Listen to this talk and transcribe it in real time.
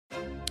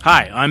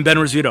Hi, I'm Ben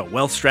Rizzuto,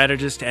 wealth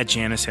strategist at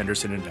Janus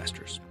Henderson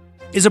Investors.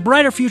 Is a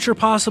brighter future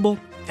possible?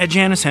 At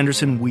Janus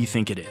Henderson, we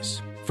think it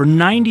is. For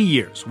 90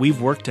 years,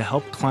 we've worked to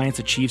help clients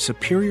achieve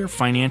superior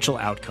financial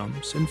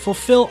outcomes and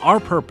fulfill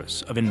our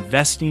purpose of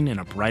investing in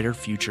a brighter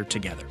future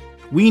together.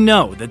 We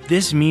know that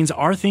this means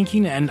our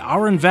thinking and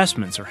our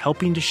investments are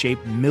helping to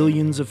shape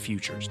millions of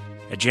futures.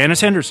 At Janus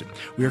Henderson,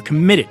 we are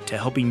committed to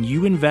helping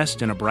you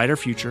invest in a brighter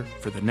future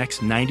for the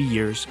next 90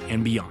 years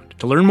and beyond.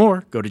 To learn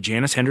more, go to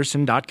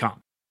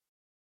janushenderson.com.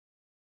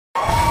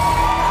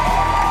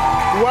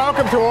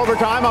 Welcome to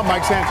Overtime. I'm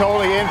Mike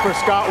Santoli in for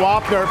Scott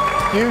Wapner.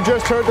 You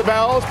just heard the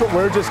bells, but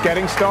we're just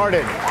getting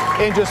started.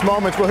 In just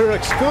moments, we'll hear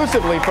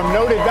exclusively from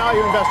noted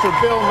value investor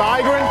Bill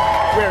Nygren,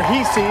 where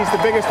he sees the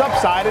biggest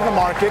upside in the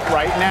market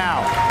right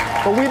now.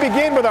 But we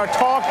begin with our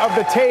talk of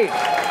the tape.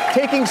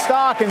 Taking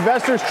stock,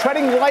 investors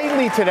treading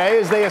lightly today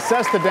as they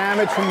assess the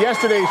damage from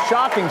yesterday's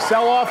shocking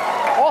sell-off.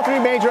 All three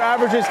major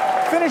averages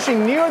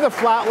finishing near the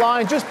flat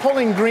line, just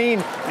pulling green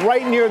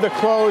right near the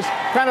close.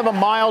 Kind of a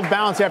mild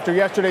bounce after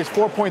yesterday's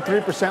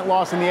 4.3%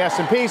 loss in the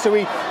S&P. So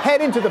we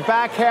head into the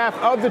back half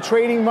of the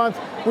trading month.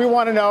 We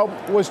want to know,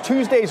 was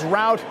Tuesday's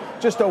rout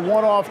just a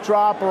one-off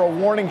drop or a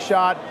warning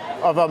shot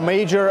of a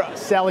major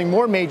selling,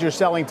 more major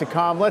selling to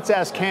come? Let's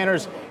ask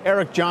Cantor's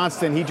Eric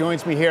Johnston. He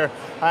joins me here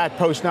at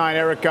Post 9.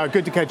 Eric,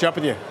 good to catch up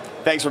with you.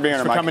 Thanks for being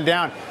here, Mike. Coming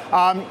down.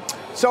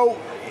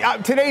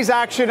 Today's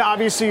action,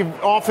 obviously,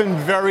 often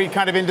very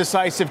kind of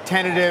indecisive,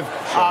 tentative.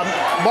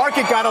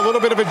 Market got a little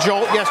bit of a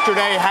jolt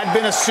yesterday, had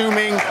been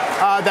assuming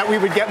that we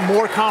would get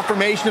more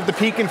confirmation of the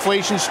peak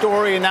inflation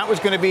story, and that was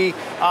going to be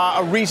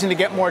a reason to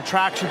get more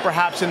traction,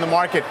 perhaps, in the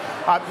market.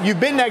 You've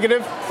been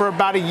negative for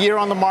about a year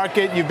on the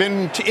market. You've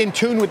been in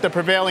tune with the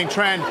prevailing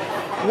trend.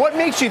 What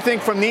makes you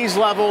think from these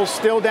levels,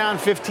 still down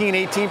 15,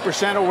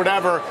 18% or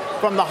whatever,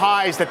 from the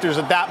highs, that there's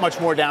that much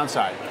more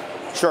downside?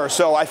 Sure.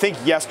 So I think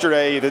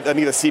yesterday, I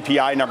think the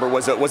CPI number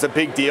was a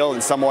big deal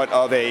and somewhat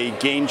of a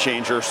game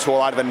changer to a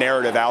lot of the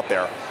narrative out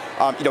there.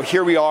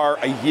 Here we are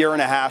a year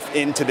and a half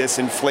into this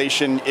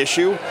inflation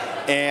issue,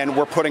 and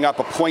we're putting up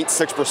a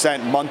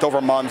 0.6% month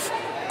over month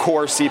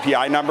core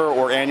CPI number,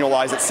 or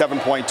annualized at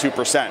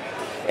 7.2%.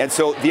 And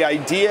so the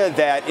idea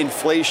that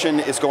inflation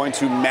is going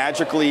to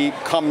magically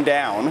come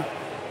down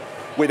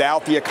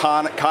without the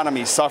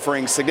economy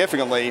suffering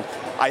significantly,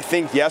 I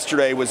think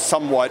yesterday was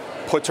somewhat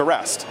put to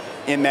rest.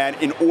 In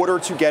that, in order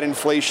to get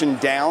inflation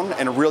down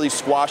and really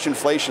squash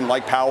inflation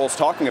like Powell's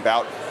talking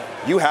about,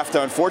 you have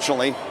to,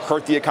 unfortunately,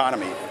 hurt the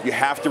economy. You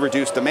have to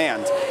reduce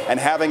demand. And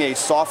having a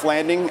soft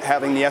landing,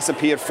 having the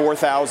S&P at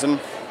 4,000,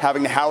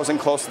 having the housing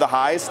close to the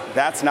highs,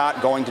 that's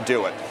not going to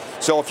do it.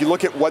 So if you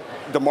look at what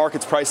the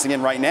market's pricing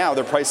in right now,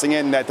 they're pricing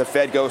in that the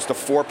Fed goes to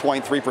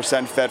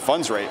 4.3% Fed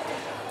funds rate.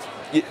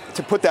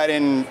 To put that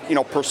in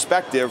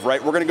perspective, right,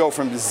 we're going to go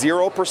from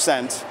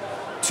 0%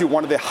 to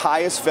one of the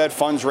highest Fed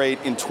funds rate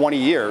in 20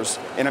 years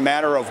in a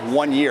matter of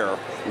 1 year,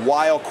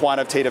 while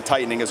quantitative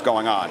tightening is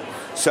going on.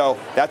 So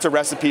that's a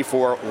recipe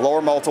for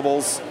lower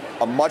multiples,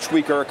 a much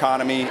weaker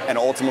economy, and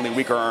ultimately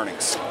weaker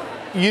earnings.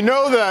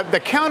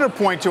 The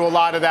counterpoint to a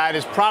lot of that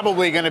is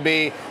probably going to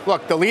be,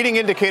 look, the leading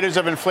indicators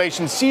of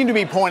inflation seem to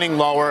be pointing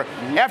lower.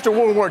 After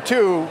World War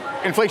II,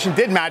 inflation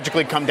did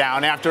magically come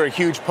down after a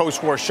huge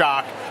post-war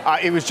shock.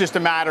 It was just a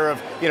matter of,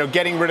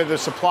 getting rid of the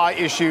supply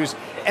issues.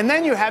 And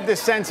then you have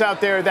this sense out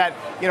there that,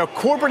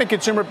 corporate and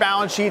consumer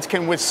balance sheets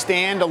can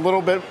withstand a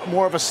little bit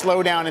more of a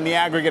slowdown in the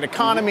aggregate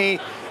economy.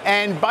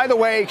 And by the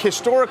way,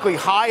 historically,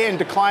 high and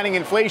declining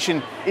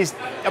inflation is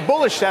a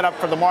bullish setup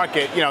for the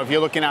market, if you're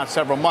looking out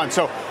several months.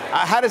 So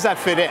how does that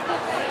fit in?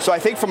 So I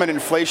think from an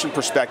inflation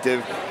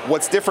perspective,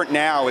 what's different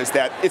now is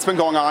that it's been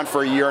going on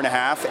for a year and a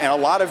half, and a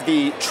lot of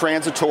the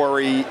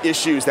transitory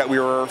issues that we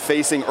were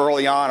facing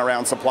early on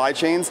around supply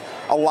chains,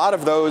 a lot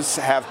of those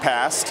have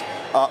passed.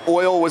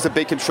 Oil was a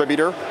big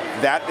contributor.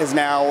 That is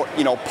now,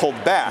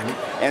 pulled back.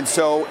 And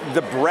so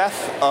the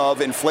breadth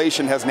of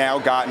inflation has now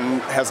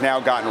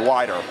gotten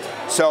wider.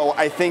 So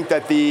I think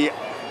that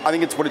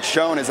it's what it's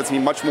shown is it's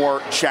going to be much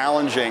more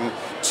challenging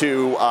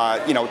to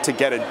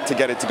get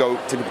it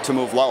to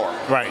move lower.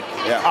 Right.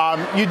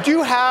 Yeah. You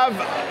do have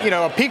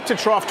a peak to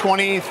trough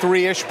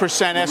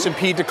 23-ish%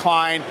 S&P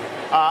decline.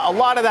 A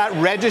lot of that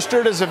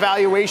registered as a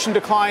valuation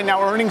decline.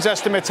 Now, earnings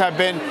estimates have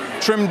been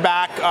trimmed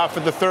back for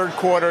the third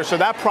quarter, so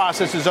that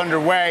process is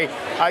underway.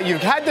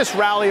 You've had this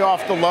rally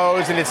off the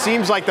lows, and it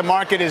seems like the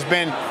market has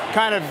been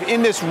kind of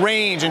in this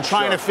range and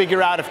trying to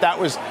figure out if that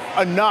was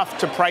enough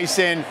to price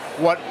in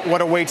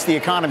what awaits the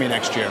economy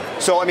next year.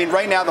 So,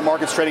 right now the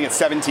market's trading at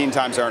 17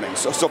 times earnings.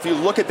 So if you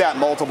look at that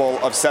multiple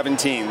of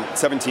 17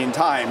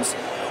 times,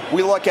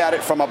 we look at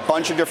it from a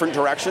bunch of different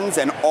directions,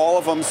 and all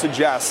of them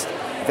suggest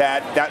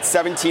that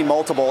 17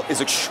 multiple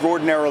is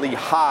extraordinarily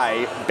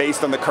high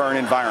based on the current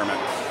environment.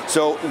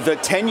 So the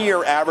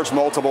 10-year average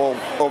multiple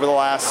over the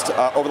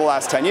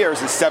last 10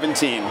 years is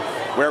 17,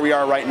 where we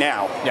are right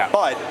now. Yeah.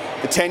 But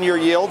the 10-year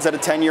yield's at a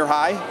 10-year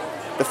high.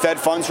 The Fed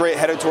funds rate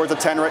headed towards a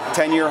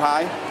 10-year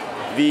high.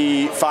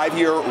 The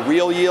 5-year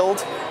real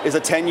yield is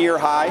a 10-year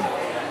high.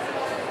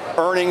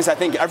 Earnings, I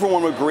think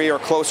everyone would agree, are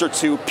closer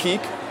to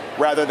peak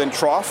rather than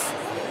trough.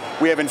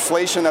 We have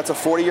inflation that's a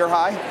 40-year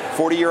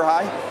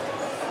high.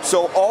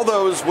 So all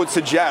those would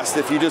suggest,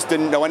 if you just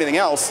didn't know anything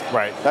else,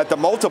 that the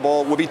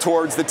multiple will be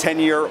towards the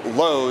 10-year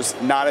lows,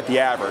 not at the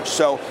average.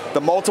 So the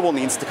multiple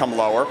needs to come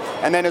lower.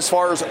 And then as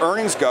far as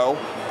earnings go,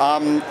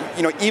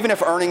 even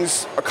if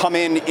earnings come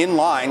in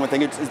line, I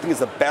think is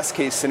the best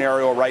case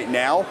scenario right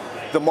now,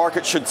 the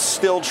market should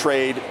still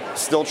trade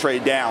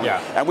down.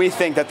 Yeah. And we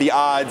think that the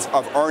odds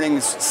of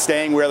earnings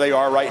staying where they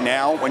are right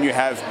now, when you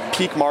have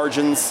peak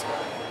margins,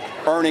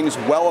 earnings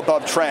well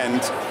above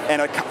trend,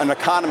 and an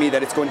economy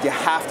that it's going to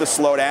have to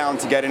slow down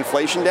to get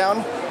inflation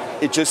down,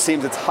 it just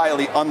seems it's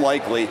highly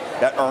unlikely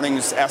that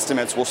earnings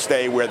estimates will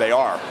stay where they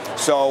are.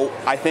 So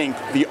I think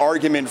the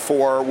argument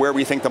for where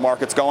we think the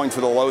market's going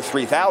to the low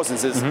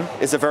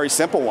 3,000s is a very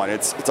simple one.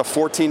 It's a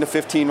 14 to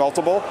 15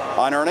 multiple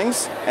on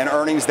earnings, and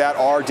earnings that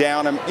are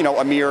down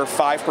a mere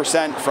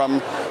 5%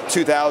 from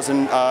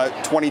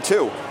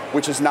 2022.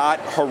 Which is not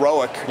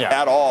heroic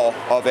at all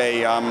of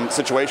a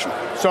situation.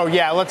 So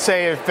let's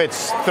say if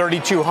it's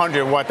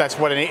 3,200, that's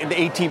an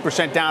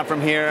 18% down from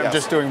here. I'm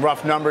just doing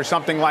rough numbers,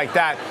 something like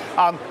that.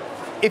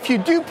 If you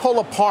do pull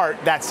apart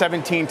that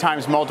 17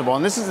 times multiple,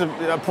 and this is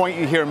a point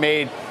you hear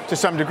made to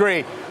some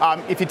degree,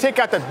 if you take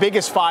out the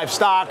biggest 5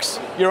 stocks,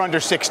 you're under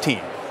 16.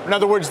 In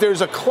other words,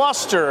 there's a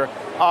cluster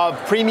of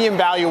premium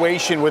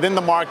valuation within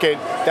the market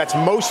that's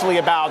mostly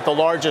about the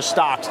largest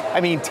stocks.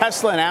 I mean,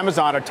 Tesla and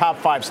Amazon are top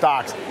 5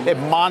 stocks. They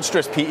have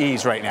monstrous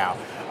PEs right now.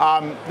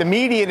 The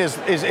median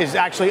is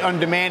actually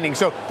undemanding.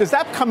 So does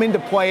that come into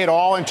play at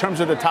all in terms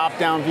of the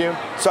top-down view?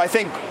 So I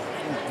think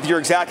you're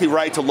exactly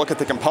right to look at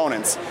the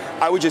components.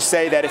 I would just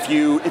say that if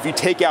you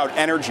take out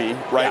energy,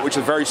 which is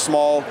a very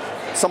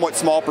somewhat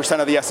small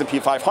percent of the S&P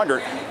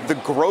 500, the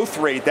growth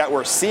rate that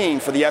we're seeing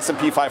for the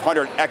S&P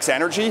 500 ex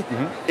energy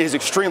is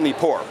extremely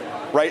poor,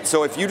 right?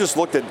 So if you just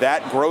looked at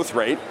that growth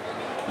rate,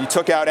 you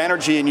took out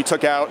energy and you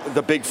took out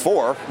the big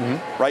 4,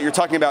 right? You're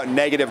talking about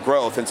negative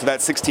growth, and so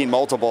that 16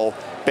 multiple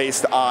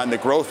based on the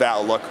growth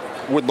outlook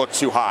would look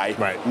too high,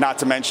 not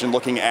to mention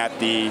looking at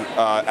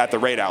the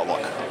rate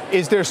outlook.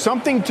 Is there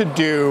something to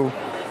do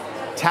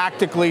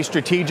tactically,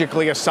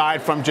 strategically,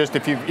 aside from just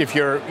if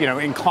you're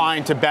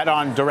inclined to bet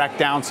on direct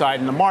downside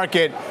in the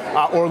market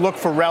or look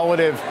for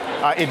relative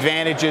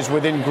advantages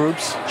within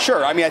groups?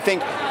 Sure. I mean, I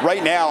think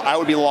right now I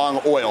would be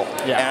long oil.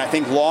 And I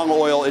think long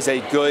oil is a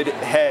good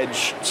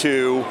hedge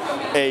to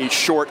a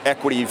short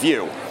equity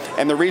view.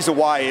 And the reason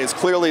why is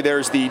clearly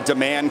there's the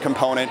demand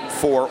component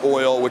for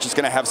oil, which is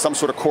going to have some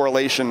sort of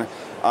correlation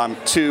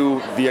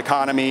to the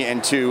economy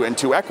and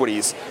to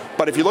equities.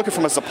 But if you look at it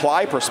from a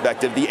supply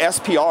perspective, the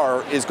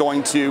SPR is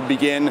going to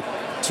begin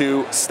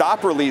to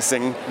stop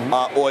releasing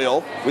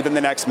oil within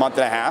the next month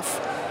and a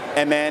half.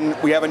 And then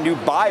we have a new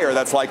buyer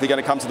that's likely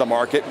going to come to the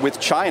market with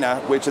China,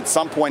 which at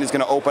some point is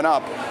going to open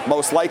up,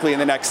 most likely in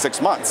the next 6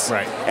 months.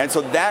 And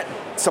so that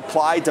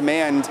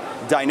supply-demand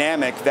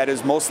dynamic that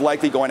is most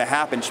likely going to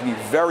happen should be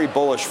very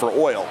bullish for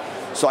oil.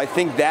 So I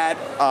think that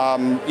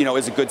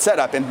is a good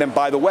setup. And then,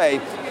 by the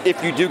way,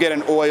 if you do get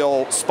an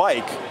oil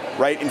spike,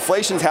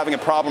 inflation's having a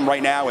problem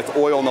right now with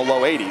oil in the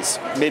low 80s,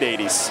 mid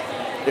 80s.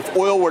 If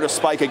oil were to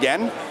spike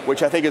again,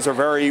 which I think is a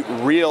very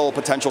real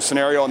potential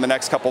scenario in the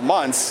next couple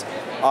months,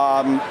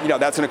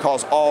 that's going to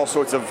cause all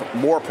sorts of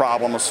more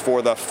problems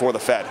for the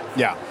Fed.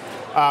 Yeah.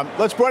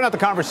 Let's broaden out the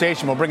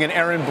conversation. We'll bring in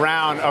Aaron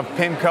Brown of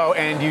PIMCO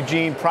and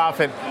Eugene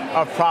Profit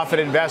of Profit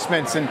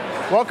Investments. And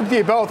welcome to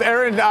you both.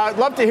 Aaron, I'd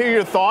love to hear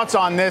your thoughts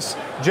on this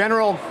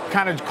general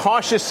kind of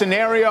cautious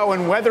scenario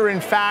and whether,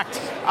 in fact,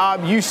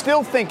 you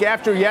still think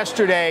after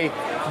yesterday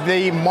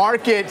the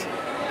market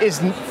is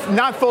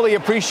not fully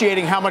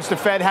appreciating how much the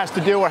Fed has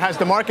to do, or has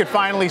the market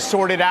finally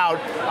sorted out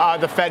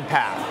the Fed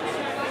path?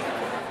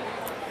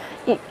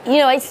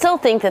 I still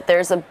think that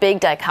there's a big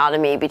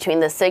dichotomy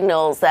between the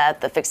signals that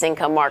the fixed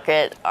income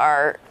market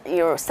are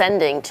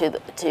sending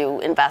to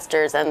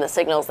investors and the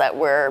signals that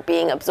were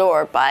being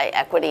absorbed by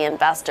equity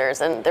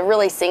investors. And they're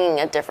really singing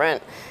a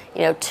different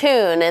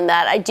tune, in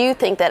that I do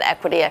think that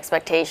equity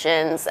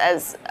expectations,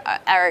 as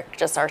Eric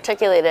just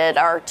articulated,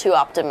 are too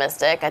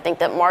optimistic. I think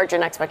that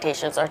margin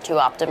expectations are too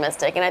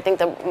optimistic. And I think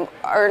the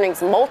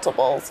earnings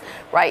multiples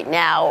right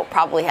now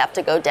probably have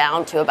to go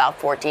down to about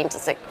 14 to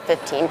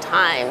 15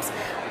 times.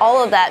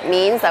 All of that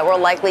means that we'll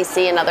likely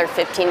see another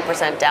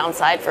 15%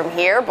 downside from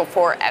here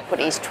before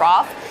equities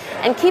trough.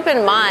 And keep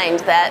in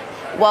mind that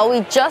while we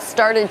just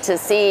started to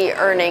see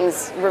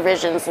earnings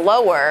revisions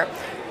lower,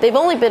 they've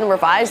only been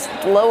revised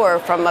lower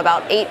from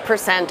about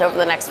 8% over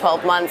the next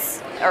 12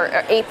 months, or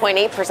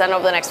 8.8%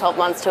 over the next 12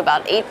 months to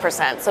about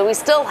 8%. So we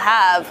still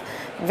have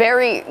a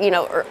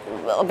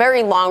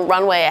very long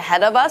runway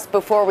ahead of us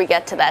before we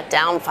get to that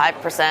down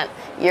 5%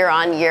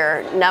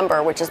 year-on-year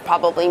number, which is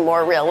probably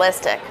more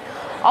realistic.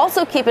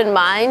 Also keep in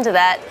mind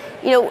that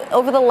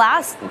over the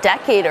last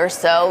decade or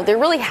so, there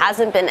really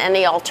hasn't been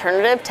any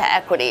alternative to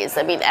equities.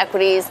 I mean,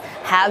 equities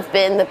have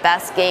been the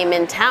best game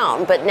in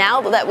town, but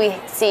now that we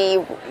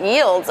see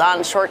yields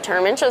on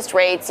short-term interest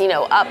rates,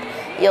 up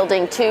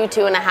yielding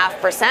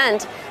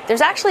 2.5%,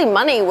 there's actually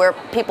money where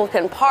people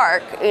can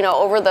park,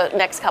 over the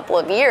next couple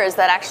of years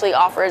that actually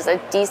offers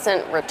a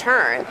decent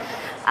return.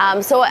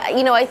 So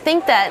I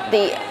think that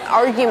the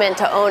argument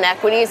to own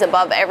equities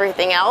above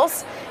everything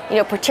else,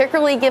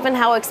 particularly given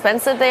how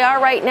expensive they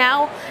are right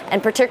now,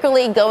 and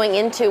particularly going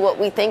into what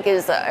we think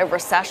is a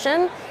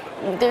recession,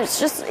 there's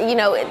just,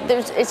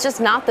 it's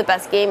just not the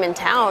best game in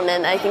town.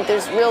 And I think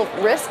there's real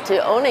risk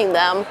to owning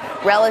them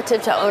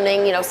relative to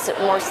owning,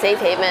 more safe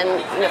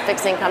haven,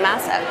 fixed income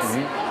assets.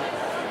 Mm-hmm.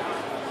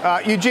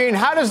 Eugene,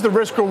 how does the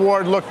risk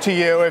reward look to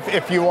you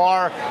if you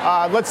are,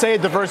 let's say, a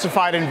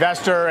diversified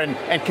investor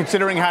and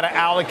considering how to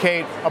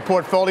allocate a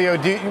portfolio?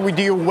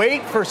 Do you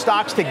wait for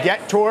stocks to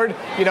get toward,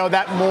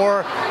 that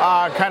more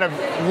kind of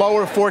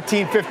lower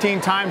 14,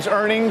 15 times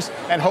earnings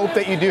and hope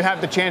that you do have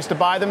the chance to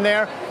buy them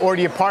there? Or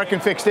do you park in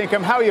fixed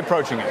income? How are you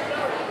approaching it?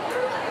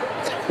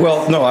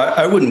 Well, no,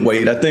 I wouldn't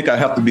wait. I think I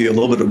have to be a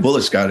little bit of a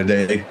bullish guy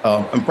today.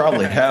 I'm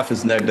probably half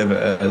as negative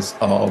as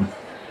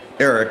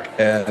Eric,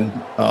 and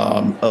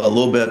a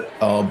little bit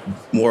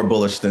more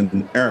bullish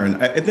than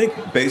Aaron. I think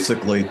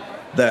basically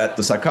that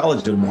the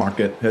psychology of the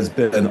market has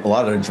been a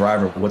lot of the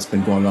driver of what's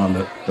been going on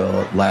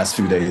the last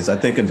few days. I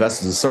think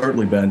investors have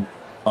certainly been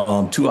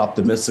too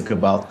optimistic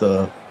about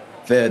the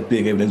Fed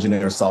being able to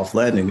engineer a soft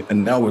landing,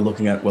 and now we're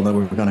looking at whether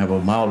we're going to have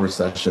a mild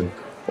recession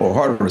or a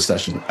harder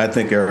recession. I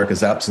think Eric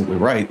is absolutely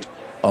right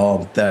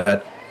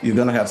that you're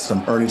going to have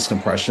some earnings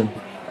compression,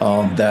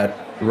 that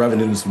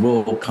revenues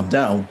will come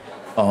down.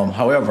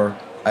 However,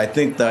 I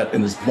think that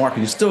in this market,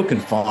 you still can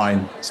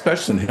find,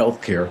 especially in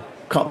healthcare,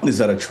 companies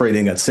that are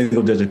trading at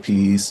single-digit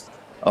P's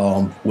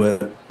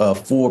with a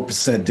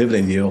 4%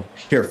 dividend yield,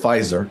 here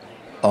Pfizer.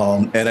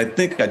 And I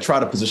think I try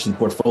to position the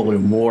portfolio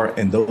more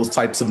in those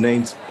types of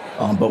names,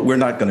 but we're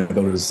not going to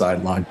go to the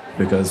sideline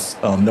because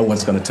no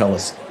one's going to tell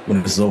us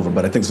when this is over.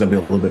 But I think it's going to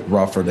be a little bit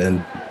rougher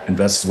than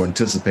investors were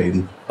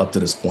anticipating up to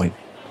this point.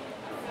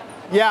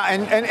 Yeah,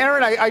 and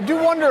Aaron, I do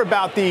wonder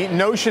about the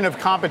notion of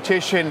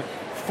competition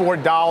for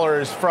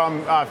dollars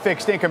from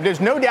fixed income.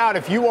 There's no doubt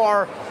if you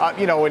are,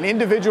 an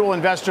individual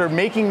investor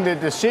making the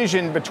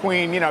decision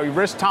between,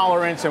 risk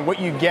tolerance and what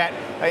you get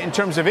in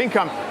terms of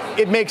income,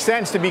 it makes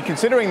sense to be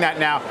considering that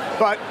now.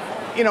 But,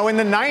 in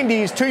the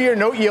 90s, two-year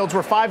note yields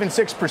were 5% and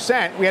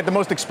 6%. We had the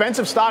most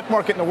expensive stock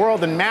market in the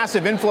world and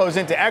massive inflows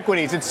into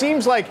equities. It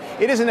seems like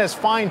it isn't as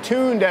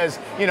fine-tuned as,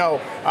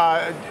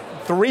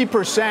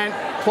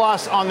 3%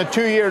 plus on the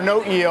two-year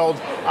note yield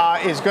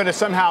is going to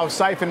somehow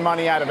siphon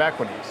money out of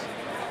equities.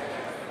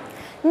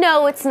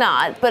 No, it's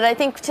not. But I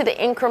think to the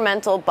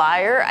incremental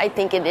buyer, I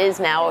think it is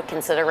now a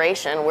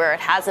consideration where it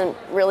hasn't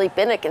really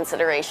been a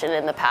consideration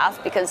in the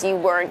past because you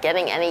weren't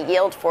getting any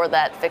yield for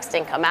that fixed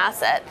income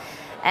asset.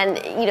 And,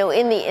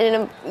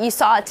 you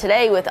saw it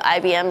today with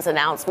IBM's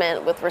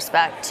announcement with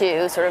respect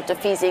to sort of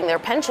defeasing their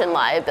pension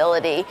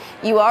liability.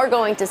 You are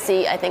going to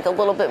see, I think, a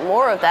little bit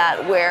more of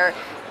that where,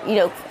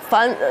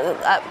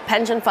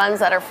 pension funds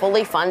that are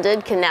fully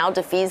funded can now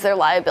defease their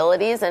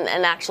liabilities and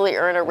actually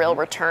earn a real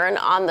return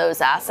on those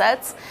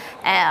assets.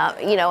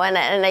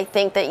 And I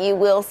think that you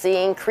will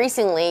see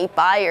increasingly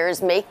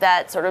buyers make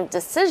that sort of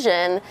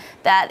decision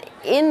that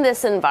in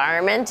this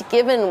environment,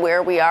 given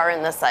where we are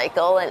in the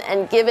cycle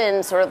and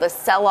given sort of the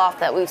sell-off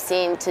that we've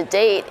seen to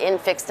date in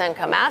fixed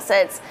income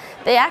assets,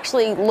 they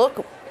actually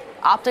look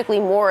optically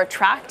more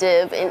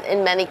attractive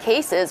in many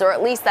cases, or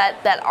at least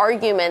that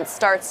argument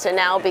starts to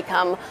now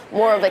become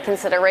more of a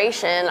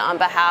consideration on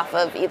behalf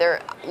of either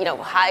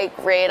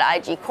high-grade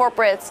IG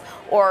corporates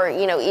or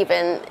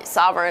even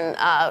sovereign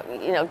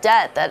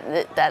debt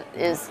that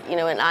is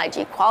an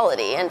IG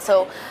quality. And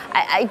so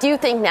I do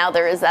think now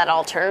there is that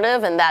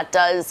alternative, and that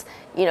does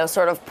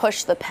sort of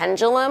push the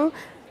pendulum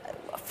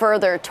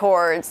further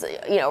towards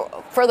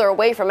further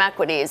away from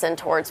equities and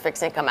towards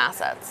fixed income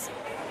assets.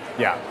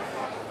 Yeah.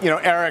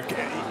 Eric,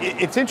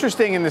 it's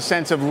interesting in the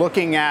sense of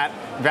looking at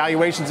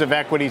valuations of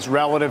equities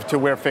relative to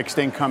where fixed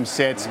income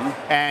sits.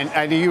 Mm-hmm.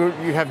 And you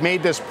have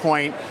made this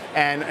point,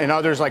 and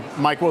others like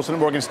Mike Wilson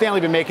at Morgan Stanley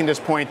have been making this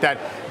point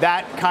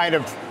that kind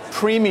of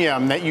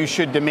premium that you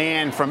should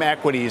demand from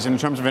equities in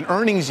terms of an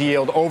earnings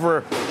yield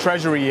over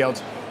treasury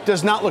yields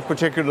does not look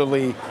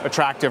particularly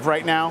attractive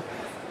right now.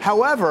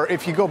 However,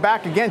 if you go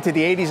back again to the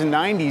 80s and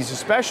 90s,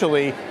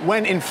 especially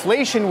when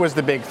inflation was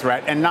the big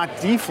threat and not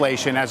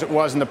deflation as it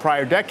was in the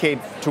prior decade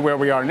to where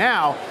we are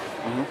now,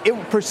 it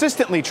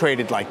persistently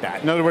traded like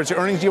that. In other words, the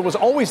earnings yield was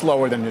always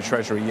lower than the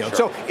treasury yield.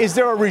 Sure. So is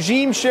there a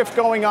regime shift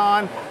going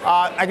on?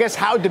 I guess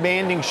how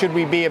demanding should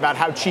we be about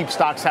how cheap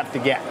stocks have to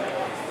get?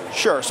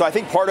 Sure. So I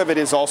think part of it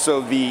is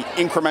also the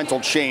incremental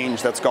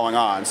change that's going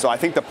on. So I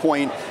think the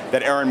point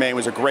that Aaron made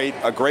was a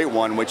great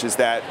one, which is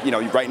that,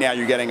 right now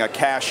you're getting a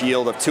cash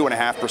yield of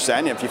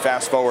 2.5%. If you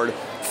fast forward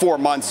 4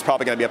 months, it's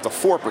probably going to be up to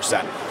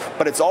 4%.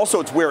 but it's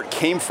where it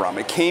came from.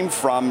 It came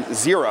from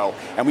zero,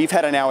 and we've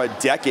had now a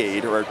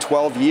decade or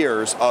 12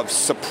 years of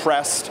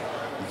suppressed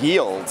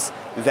yields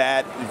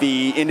that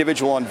the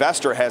individual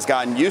investor has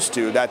gotten used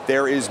to, that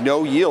there is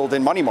no yield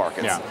in money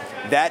markets. Yeah.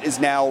 That is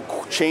now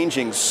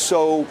changing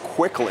so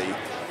quickly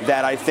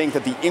that I think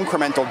that the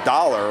incremental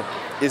dollar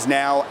is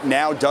now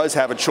does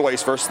have a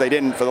choice versus they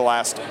didn't for the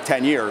last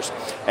 10 years.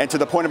 And to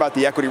the point about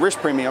the equity risk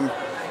premium,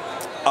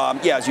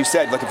 as you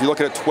said, look, if you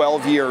look at a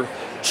 12-year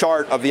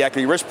chart of the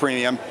equity risk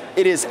premium,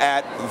 it is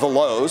at the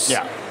lows.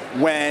 Yeah.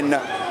 When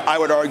I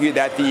would argue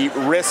that the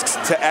risks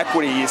to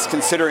equities,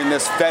 considering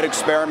this Fed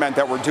experiment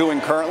that we're doing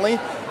currently,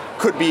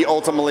 could be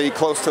ultimately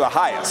close to the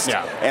highest.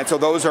 Yeah. And so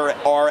those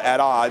are at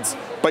odds.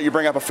 But you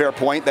bring up a fair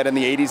point that in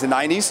the 80s and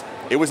 90s,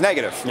 it was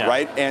negative,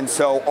 right? And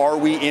so are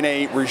we in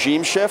a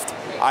regime shift?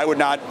 I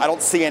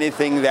don't see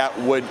anything that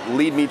would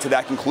lead me to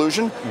that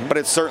conclusion, but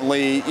it's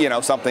certainly,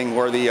 something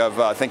worthy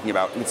of thinking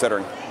about,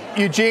 considering.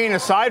 Eugene,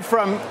 aside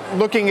from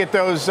looking at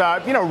those,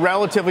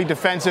 relatively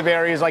defensive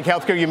areas like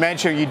healthcare, you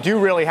mentioned, you do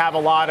really have a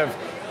lot of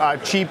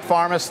cheap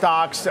pharma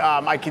stocks.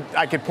 I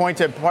could point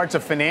to parts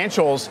of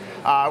financials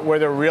where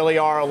there really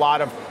are a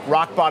lot of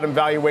rock bottom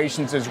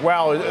valuations as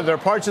well. Are there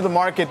parts of the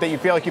market that you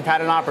feel like you've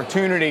had an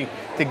opportunity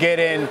to get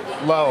in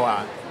low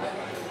on?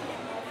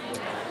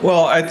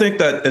 Well, I think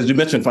that, as you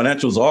mentioned,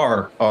 financials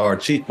are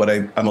cheap, but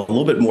I'm a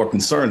little bit more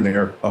concerned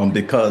there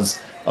because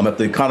if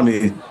the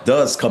economy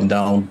does come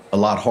down a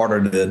lot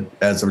harder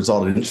as a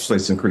result of interest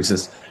rates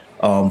increases,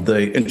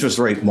 the interest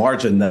rate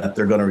margin that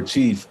they're going to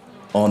achieve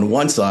on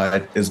one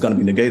side is going to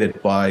be negated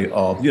by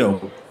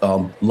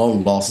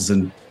loan losses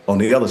on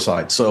the other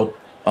side. So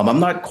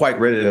I'm not quite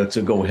ready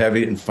to go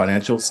heavy in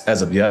financials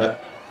as of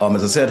yet.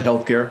 As I said,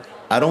 healthcare,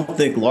 I don't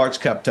think large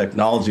cap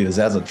technology is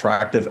as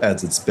attractive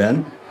as it's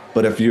been.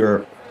 But if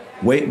you're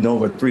waiting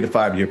over a 3 to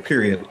 5 year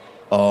period,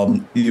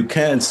 you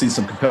can see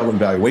some compelling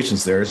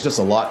valuations there. It's just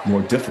a lot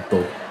more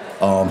difficult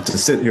to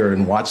sit here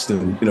and watch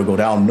them, go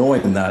down,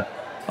 knowing that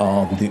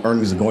the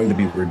earnings are going to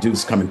be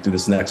reduced coming through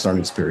this next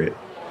earnings period.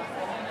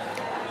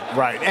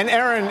 Right. And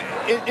Aaron,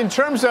 in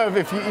terms of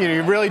if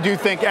you really do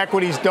think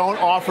equities don't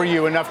offer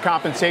you enough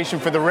compensation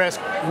for the risk,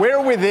 where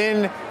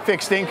within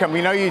fixed income?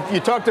 You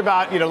talked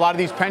about, a lot of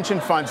these pension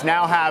funds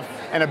now have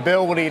an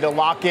ability to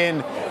lock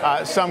in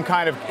some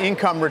kind of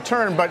income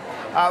return. But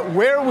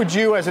where would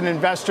you as an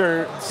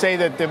investor say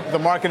that the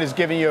market is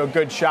giving you a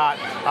good shot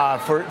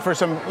for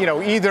some,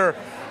 either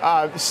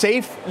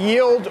safe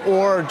yield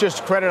or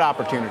just credit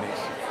opportunities?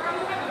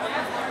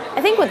 I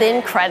think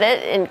within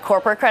credit, in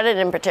corporate credit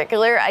in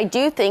particular, I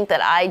do think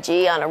that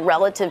IG on a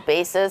relative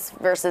basis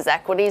versus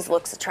equities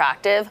looks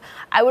attractive.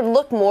 I would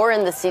look more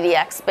in the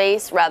CDX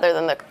space rather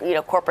than the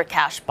corporate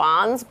cash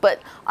bonds, but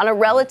on a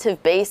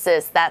relative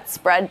basis, that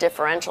spread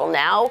differential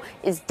now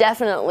is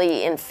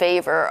definitely in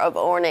favor of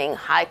owning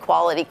high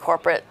quality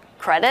corporate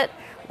credit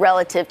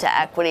relative to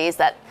equities.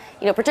 That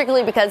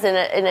particularly because in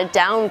a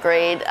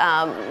downgrade,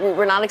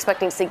 we're not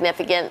expecting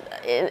significant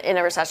in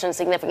a recession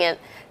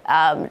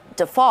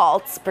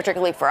defaults,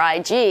 particularly for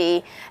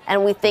IG,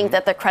 and we think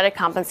that the credit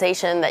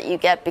compensation that you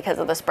get because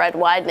of the spread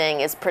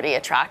widening is pretty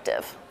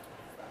attractive.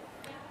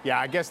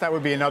 Yeah, I guess that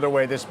would be another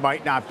way. This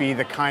might not be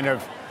the kind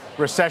of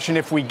recession,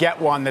 if we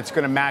get one, that's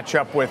going to match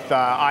up with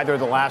either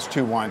of the last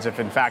two ones, if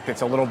in fact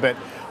it's a little bit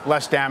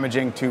less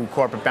damaging to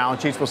corporate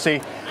balance sheets. We'll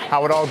see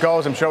how it all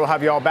goes. I'm sure we'll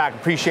have you all back.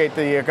 Appreciate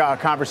the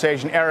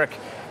conversation. Eric,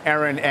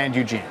 Aaron, and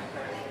Eugene.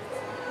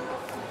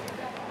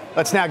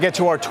 Let's now get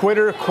to our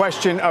Twitter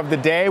question of the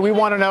day. We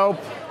want to know,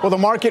 will the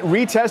market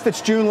retest its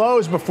June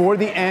lows before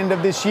the end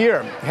of this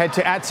year? Head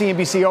to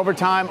 @CNBC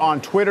Overtime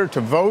on Twitter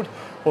to vote.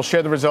 We'll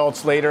share the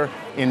results later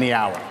in the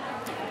hour.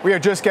 We are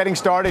just getting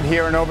started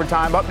here in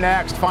Overtime. Up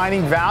next,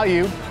 finding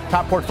value.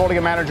 Top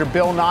portfolio manager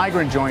Bill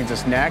Nygren joins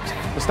us next.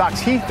 The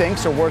stocks he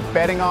thinks are worth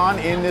betting on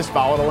in this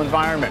volatile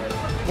environment.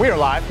 We are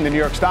live from the New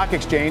York Stock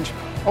Exchange.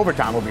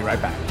 Overtime, we'll be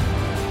right back.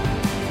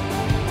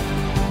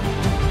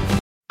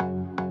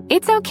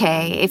 It's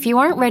okay if you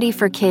aren't ready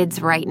for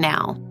kids right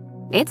now.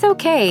 It's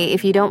okay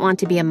if you don't want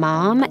to be a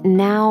mom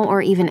now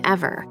or even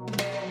ever.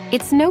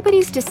 It's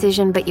nobody's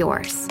decision but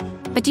yours.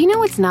 But do you know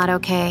what's not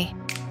okay?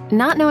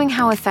 Not knowing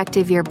how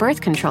effective your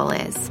birth control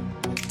is.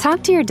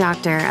 Talk to your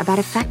doctor about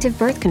effective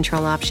birth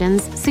control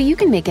options so you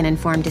can make an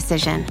informed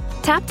decision.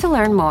 Tap to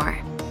learn more.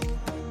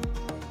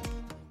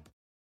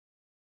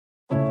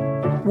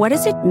 What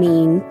does it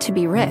mean to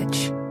be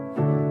rich?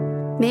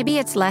 Maybe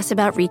it's less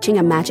about reaching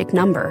a magic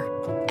number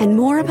and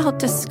more about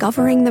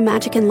discovering the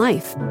magic in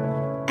life.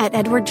 At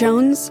Edward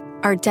Jones,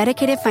 our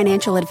dedicated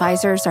financial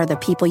advisors are the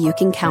people you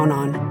can count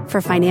on for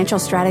financial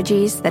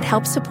strategies that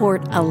help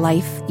support a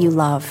life you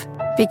love.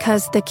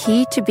 Because the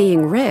key to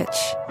being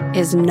rich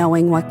is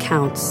knowing what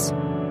counts.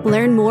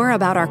 Learn more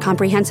about our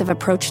comprehensive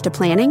approach to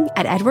planning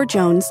at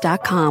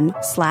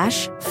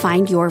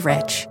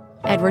edwardjones.com/findyourrich.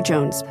 Edward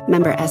Jones,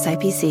 member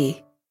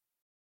SIPC.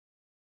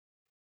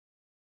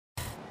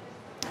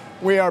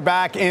 We are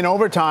back in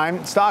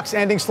overtime. Stocks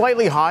ending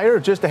slightly higher,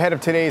 just ahead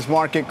of today's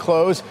market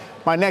close.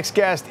 My next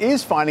guest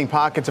is finding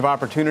pockets of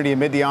opportunity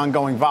amid the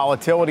ongoing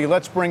volatility.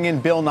 Let's bring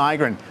in Bill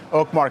Nygren,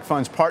 Oakmark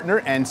Fund's partner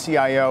and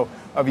CIO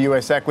of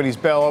U.S. Equities.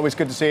 Bill, always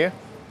good to see you.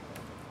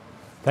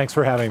 Thanks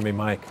for having me,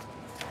 Mike.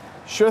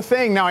 Sure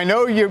thing. Now, I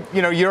know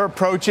your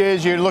approach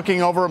is you're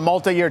looking over a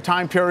multi-year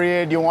time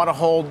period. You want to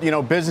hold,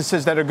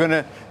 businesses that are going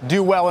to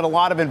do well in a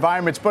lot of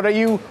environments. But are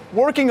you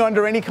working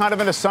under any kind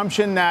of an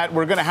assumption that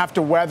we're going to have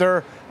to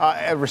weather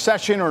a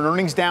recession or an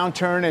earnings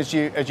downturn as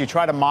you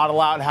try to model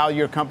out how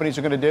your companies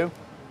are going to do?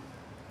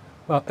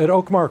 Well, at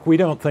Oakmark, we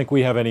don't think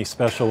we have any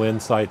special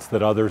insights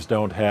that others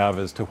don't have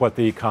as to what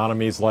the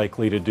economy is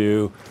likely to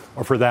do,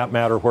 or for that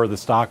matter, where the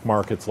stock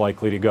market's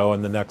likely to go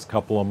in the next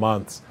couple of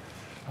months.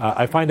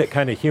 I find it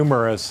kind of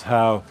humorous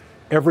how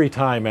every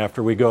time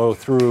after we go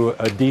through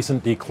a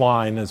decent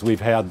decline, as we've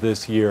had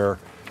this year,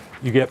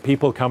 you get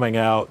people coming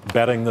out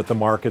betting that the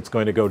market's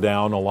going to go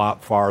down a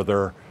lot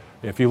farther.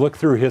 If you look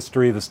through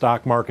history, the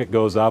stock market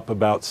goes up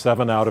about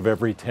 7 out of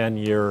every 10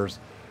 years.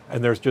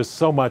 And there's just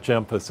so much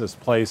emphasis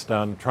placed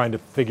on trying to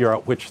figure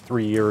out which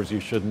 3 years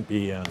you shouldn't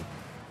be in.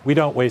 We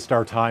don't waste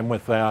our time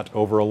with that.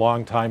 Over a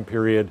long time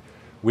period,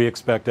 we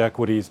expect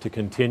equities to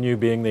continue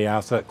being the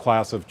asset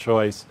class of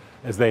choice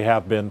as they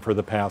have been for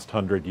the past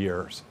 100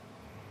 years.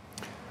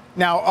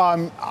 Now,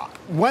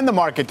 when the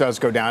market does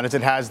go down, as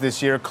it has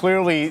this year,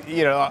 clearly,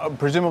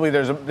 presumably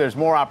there's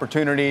more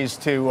opportunities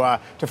to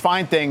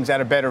find things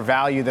at a better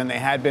value than they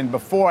had been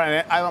before.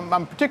 And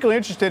I'm particularly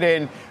interested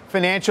in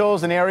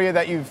financials, an area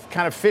that you've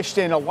kind of fished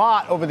in a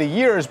lot over the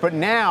years. But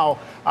now,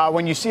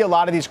 when you see a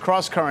lot of these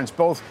cross currents,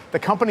 both the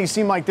companies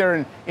seem like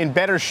they're in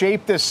better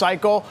shape this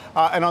cycle,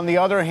 and on the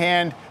other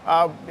hand,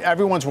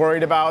 everyone's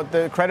worried about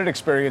the credit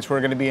experience we're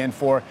going to be in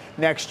for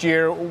next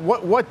year.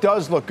 What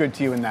does look good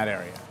to you in that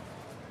area?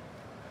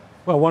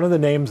 Well, one of the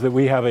names that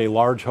we have a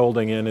large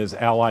holding in is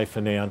Ally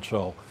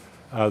Financial.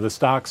 The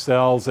stock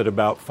sells at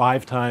about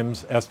 5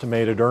 times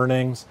estimated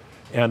earnings,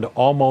 and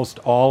almost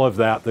all of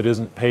that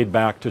isn't paid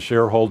back to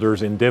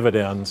shareholders in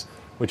dividends,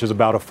 which is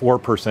about a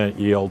 4%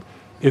 yield,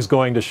 is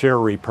going to share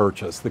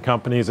repurchase. The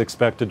company is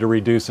expected to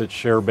reduce its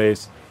share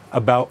base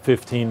about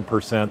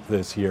 15%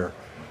 this year.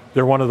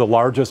 They're one of the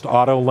largest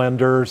auto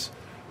lenders.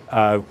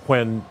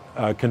 When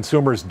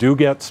consumers do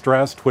get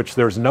stressed, which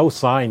there's no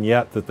sign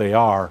yet that they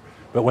are,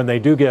 but when they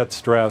do get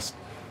stressed,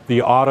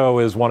 the auto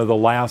is one of the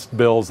last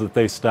bills that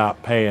they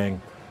stop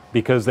paying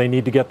because they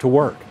need to get to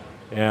work.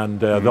 And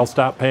they'll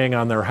stop paying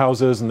on their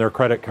houses and their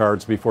credit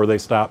cards before they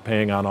stop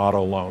paying on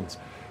auto loans.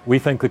 We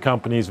think the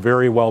company's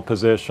very well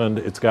positioned.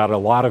 It's got a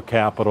lot of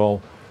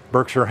capital.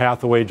 Berkshire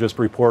Hathaway just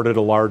reported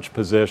a large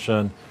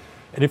position.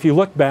 And if you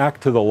look back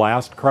to the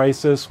last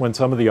crisis when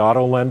some of the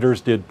auto lenders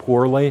did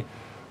poorly,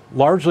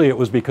 largely it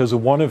was because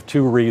of one of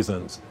 2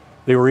 reasons.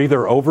 They were either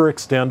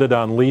overextended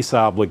on lease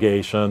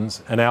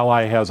obligations, and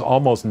Ally has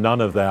almost none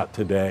of that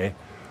today,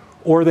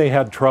 or they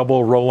had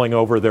trouble rolling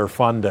over their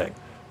funding.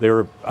 They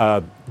were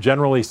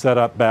generally set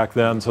up back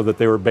then so that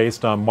they were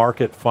based on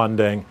market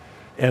funding.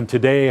 And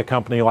today, a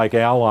company like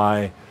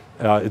Ally,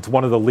 it's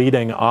one of the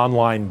leading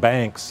online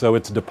banks, so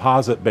it's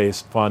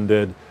deposit-based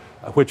funded,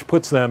 which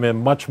puts them in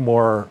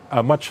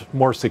a much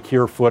more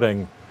secure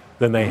footing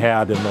than they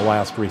had in the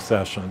last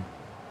recession.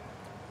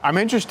 I'm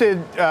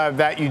interested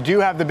that you do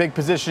have the big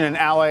position in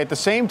Ally at the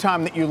same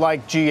time that you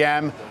like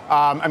GM.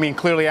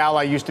 Clearly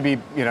Ally used to be,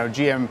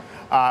 GM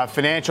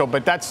Financial,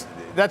 but that's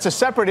a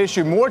separate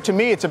issue. More to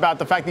me, it's about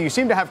the fact that you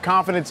seem to have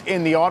confidence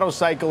in the auto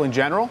cycle in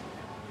general.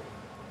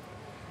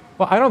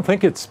 Well, I don't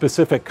think it's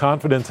specific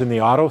confidence in the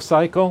auto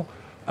cycle.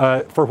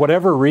 For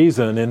whatever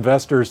reason,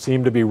 investors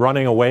seem to be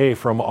running away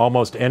from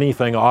almost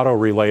anything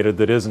auto-related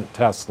that isn't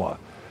Tesla.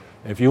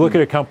 If you look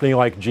at a company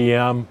like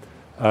GM,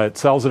 it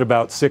sells at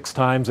about 6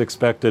 times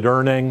expected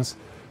earnings.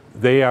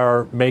 They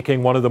are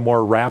making one of the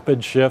more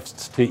rapid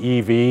shifts to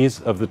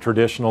EVs of the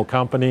traditional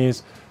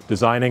companies,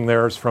 designing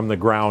theirs from the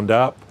ground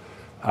up,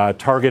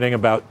 targeting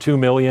about 2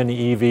 million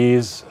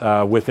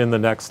EVs within the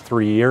next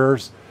 3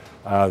 years.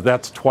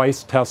 That's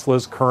twice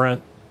Tesla's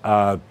current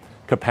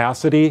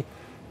capacity,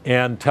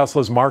 and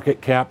Tesla's market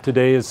cap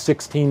today is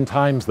 16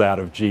 times that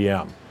of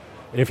GM.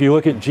 And if you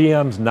look at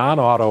GM's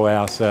non-auto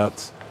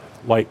assets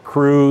like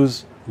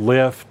Cruise,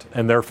 Lyft,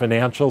 and their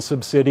financial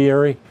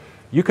subsidiary,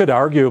 you could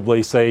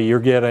arguably say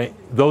you're getting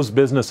those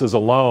businesses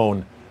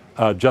alone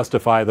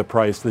justify the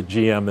price that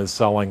GM is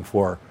selling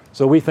for.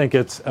 So we think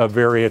it's a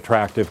very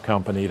attractive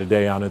company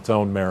today on its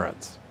own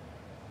merits.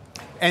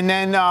 And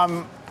then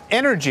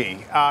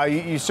energy,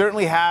 you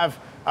certainly have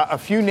a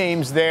few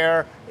names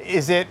there.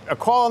 Is it a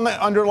call on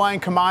the underlying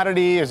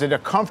commodity? Is it a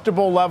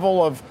comfortable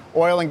level of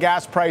oil and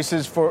gas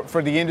prices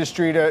for the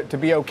industry to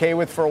be okay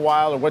with for a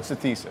while, or what's the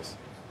thesis?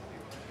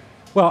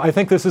 Well, I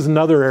think this is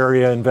another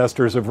area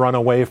investors have run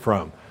away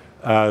from.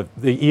 The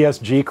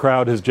ESG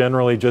crowd has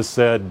generally just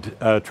said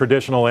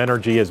traditional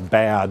energy is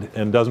bad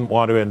and doesn't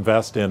want to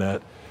invest in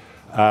it.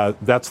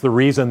 That's the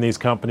reason these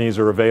companies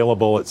are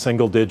available at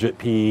single-digit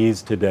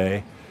PEs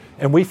today.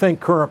 And we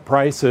think current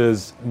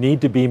prices need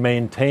to be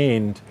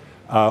maintained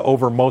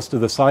over most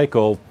of the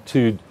cycle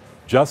to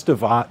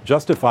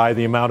justify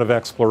the amount of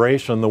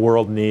exploration the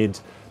world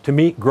needs to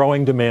meet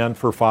growing demand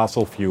for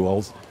fossil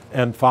fuels,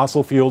 and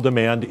fossil fuel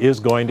demand is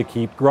going to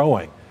keep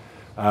growing.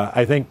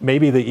 I think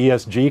maybe the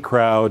ESG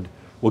crowd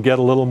will get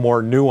a little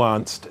more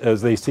nuanced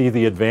as they see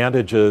the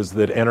advantages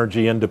that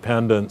energy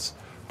independence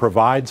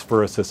provides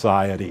for a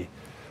society.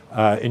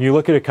 And you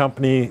look at a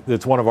company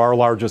that's one of our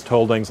largest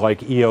holdings,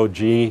 like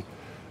EOG.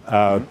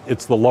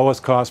 It's the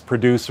lowest cost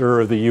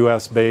producer of the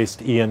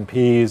US-based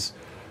E&Ps.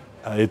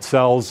 It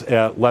sells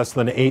at less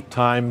than 8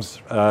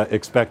 times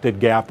expected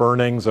GAAP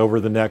earnings over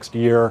the next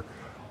year.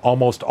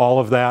 Almost all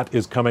of that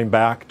is coming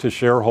back to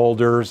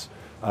shareholders,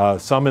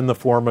 some in the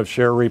form of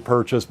share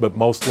repurchase, but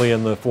mostly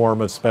in the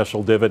form of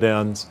special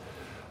dividends.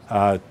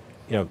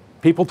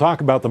 People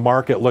talk about the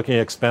market looking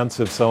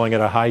expensive, selling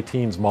at a high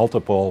teens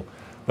multiple,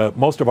 but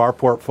most of our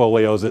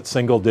portfolio is at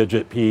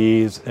single-digit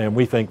PEs, and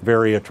we think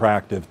very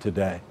attractive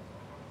today.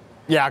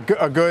 Yeah,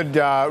 a good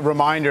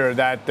reminder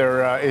that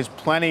there is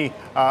plenty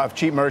of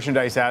cheap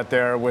merchandise out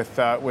there with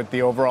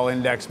the overall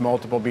index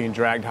multiple being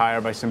dragged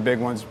higher by some big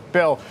ones.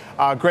 Bill,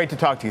 great to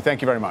talk to you.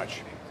 Thank you very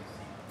much.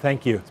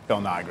 Thank you. It's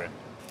Bill Nygren.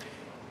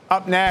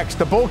 Up next,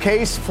 the bull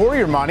case for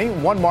your money.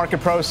 One Market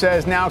Pro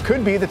says now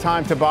could be the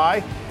time to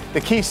buy.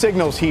 The key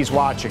signals he's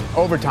watching.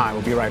 Overtime.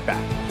 We'll be right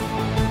back.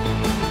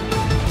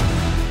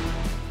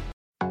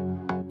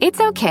 It's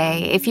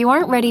okay if you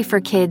aren't ready for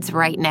kids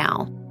right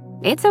now.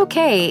 It's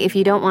okay if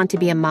you don't want to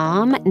be a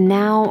mom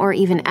now or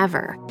even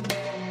ever.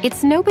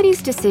 It's nobody's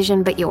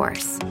decision but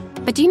yours.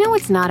 But do you know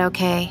what's not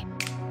okay?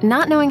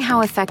 Not knowing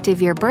how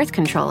effective your birth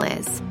control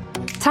is.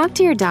 Talk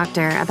to your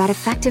doctor about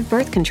effective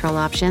birth control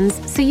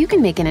options so you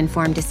can make an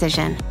informed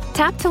decision.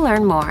 Tap to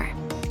learn more.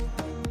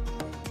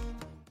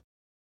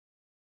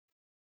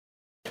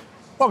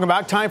 Welcome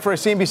back. Time for a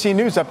CNBC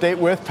News update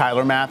with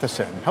Tyler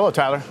Matheson. Hello,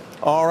 Tyler.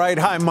 All right.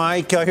 Hi,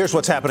 Mike. Here's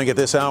what's happening at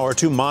this hour.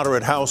 2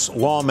 moderate House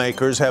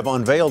lawmakers have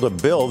unveiled a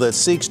bill that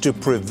seeks to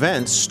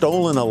prevent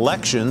stolen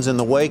elections in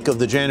the wake of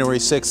the January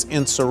 6th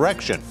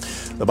insurrection.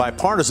 The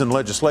bipartisan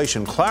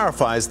legislation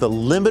clarifies the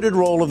limited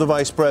role of the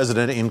vice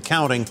president in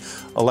counting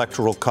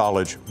electoral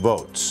college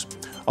votes.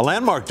 A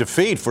landmark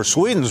defeat for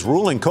Sweden's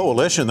ruling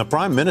coalition, the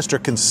prime minister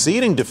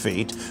conceding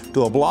defeat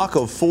to a bloc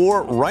of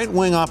 4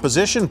 right-wing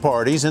opposition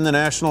parties in the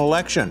national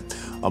election.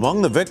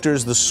 Among the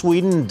victors, the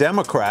Sweden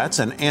Democrats,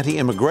 an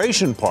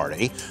anti-immigration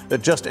party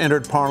that just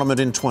entered parliament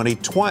in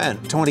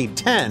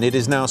 2010. It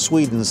is now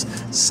Sweden's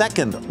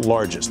second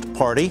largest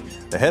party.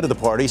 The head of the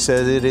party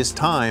says it is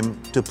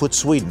time to put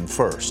Sweden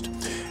first.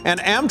 And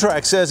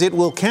Amtrak says it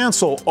will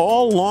cancel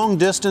all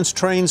long-distance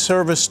train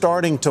service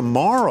starting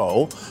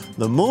tomorrow.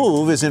 The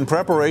move is in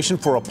preparation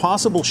for a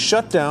possible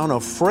shutdown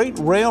of freight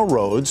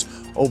railroads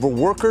over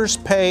workers'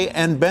 pay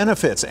and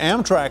benefits.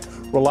 Amtrak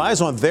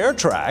relies on their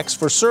tracks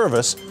for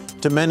service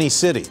to many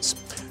cities.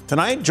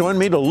 Tonight, join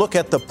me to look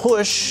at the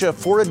push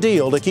for a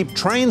deal to keep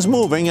trains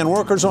moving and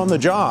workers on the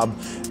job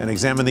and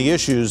examine the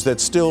issues that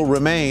still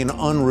remain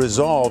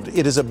unresolved.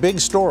 It is a big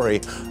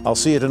story. I'll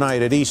see you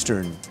tonight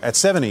at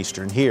 7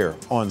 Eastern here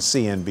on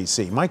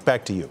CNBC. Mike,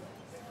 back to you.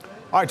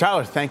 All right,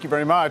 Tyler, thank you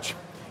very much.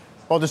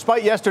 Well,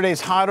 despite yesterday's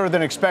hotter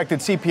than expected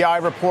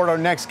CPI report, our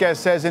next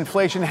guest says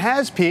inflation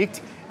has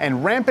peaked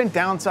and rampant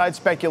downside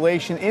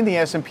speculation in the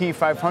S&P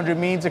 500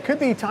 means it could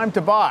be time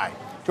to buy.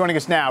 Joining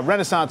us now,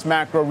 Renaissance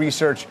Macro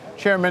Research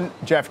Chairman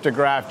Jeff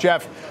DeGraff.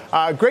 Jeff,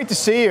 great to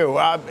see you.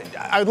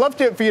 I'd love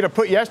for you to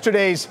put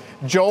yesterday's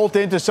jolt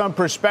into some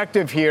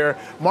perspective here.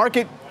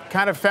 Market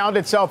kind of found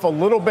itself a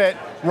little bit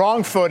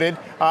wrong-footed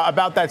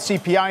about that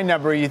CPI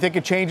number. You think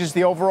it changes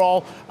the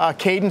overall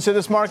cadence of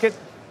this market?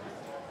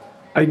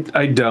 I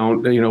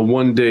don't.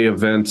 One-day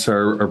events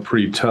are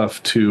pretty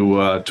tough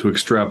to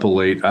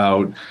extrapolate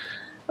out.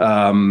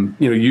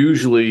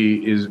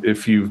 Usually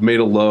if you've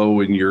made a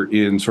low and you're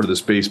in sort of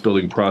this base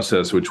building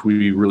process, which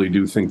we really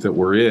do think that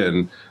we're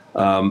in,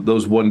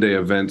 those one-day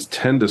events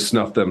tend to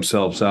snuff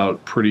themselves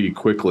out pretty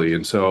quickly.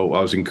 And so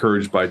I was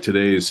encouraged by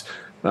today's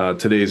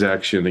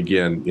action.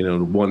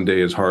 Again, one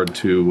day is hard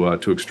to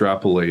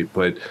extrapolate,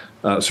 but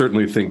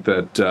certainly think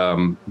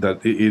that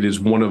it is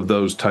one of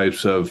those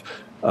types of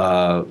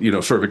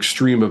sort of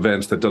extreme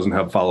events that doesn't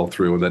have follow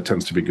through, and that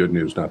tends to be good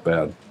news, not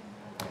bad.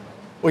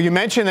 Well, you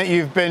mentioned that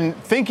you've been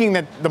thinking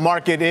that the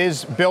market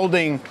is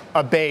building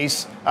a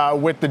base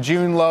with the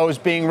June lows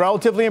being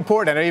relatively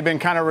important. I know you've been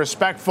kind of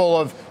respectful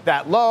of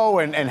that low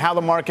and how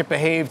the market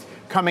behaved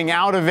coming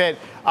out of it.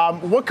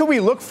 What could we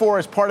look for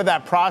as part of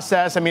that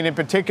process? I mean, in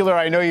particular,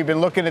 I know you've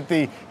been looking at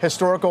the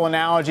historical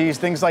analogies,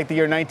 things like the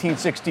year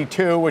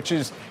 1962, which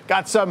has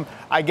got some,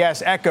 I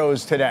guess,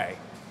 echoes today.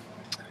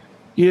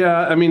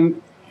 Yeah, I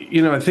mean,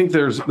 I think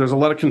there's a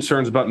lot of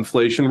concerns about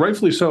inflation,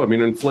 rightfully so. I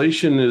mean,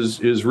 inflation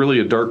is really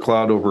a dark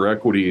cloud over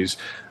equities.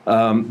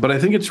 But I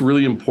think it's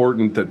really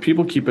important that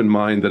people keep in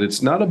mind that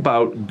it's not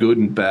about good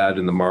and bad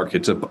in the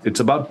market. It's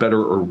about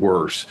better or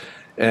worse.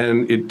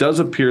 And it does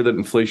appear that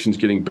inflation is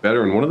getting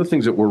better. And one of the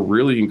things that we're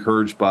really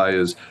encouraged by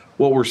is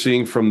what we're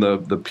seeing from the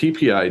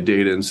PPI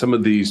data and some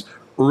of these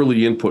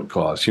early input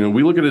costs.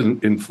 We look at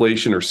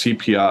inflation or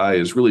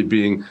CPI as really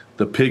being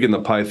the pig in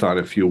the python,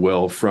 if you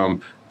will,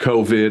 from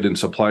COVID and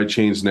supply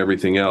chains and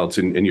everything else.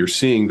 And you're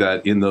seeing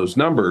that in those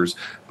numbers.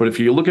 But if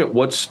you look at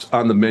what's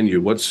on the menu,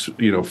 what's,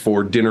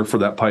 for dinner for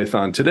that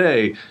Python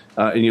today,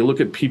 and you look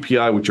at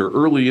PPI, which are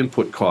early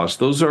input costs,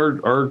 those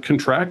are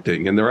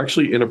contracting, and they're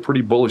actually in a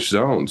pretty bullish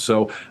zone.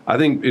 So I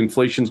think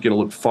inflation's going to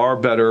look far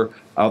better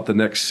out the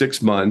next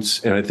 6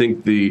 months, and I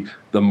think the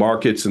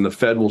markets and the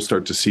Fed will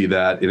start to see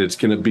that, and it's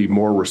going to be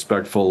more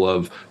respectful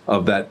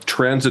of that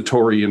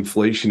transitory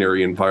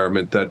inflationary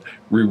environment that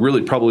we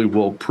really probably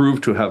will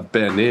prove to have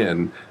been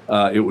in.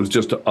 It was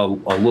just a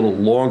little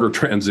longer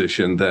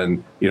transition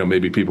than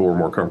maybe people were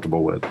more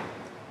comfortable with.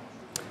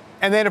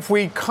 And then if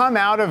we come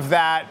out of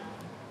that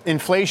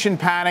inflation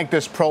panic,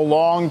 this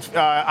prolonged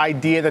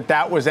idea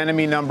that was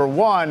enemy number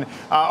one,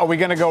 are we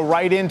going to go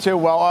right into,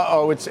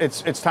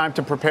 it's time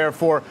to prepare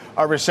for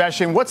a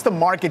recession? What's the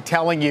market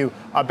telling you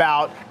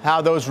about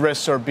how those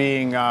risks are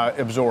being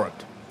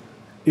absorbed?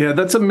 Yeah,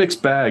 that's a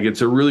mixed bag. It's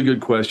a really good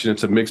question.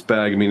 It's a mixed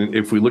bag. I mean,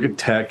 if we look at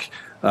tech,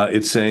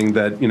 it's saying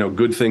that,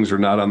 good things are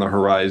not on the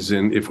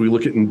horizon. If we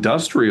look at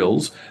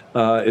industrials,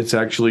 it's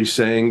actually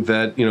saying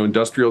that,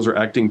 industrials are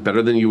acting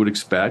better than you would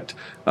expect.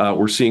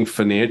 We're seeing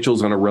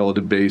financials on a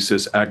relative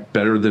basis act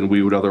better than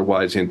we would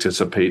otherwise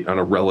anticipate on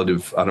a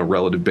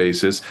relative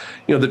basis.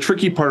 The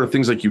tricky part of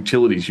things like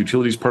utilities.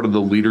 Utilities part of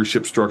the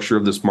leadership structure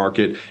of this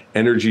market.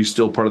 Energy is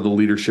still part of the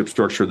leadership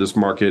structure of this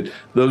market.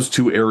 Those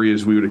two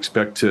areas we would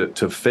expect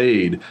to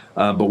fade,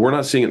 but we're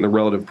not seeing it in the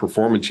relative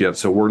performance yet.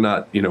 So we're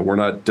not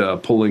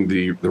pulling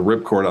the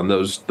ripcord on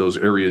those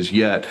areas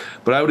yet.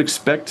 But I would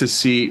expect to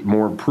see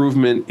more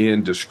improvement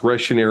in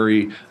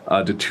discretionary,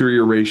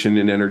 deterioration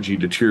in energy,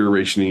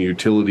 deterioration in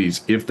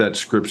utilities, if that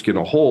script's going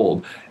to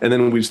hold. And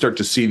then when we start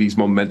to see these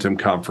momentum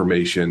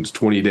confirmations,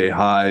 20-day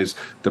highs,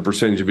 the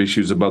percentage of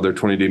issues above their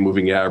 20-day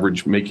moving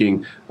average,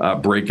 making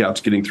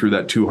breakouts, getting through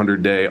that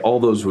 200-day, all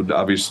those would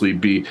obviously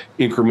be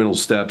incremental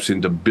steps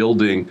into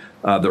building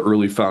the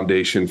early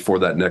foundation for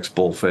that next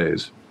bull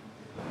phase.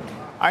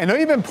 I know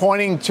you've been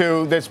pointing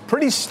to this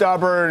pretty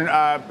stubborn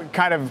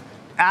kind of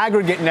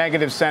aggregate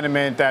negative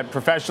sentiment that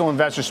professional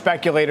investors,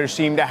 speculators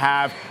seem to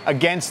have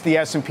against the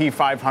S&P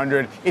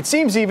 500. It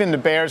seems even the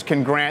bears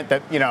can grant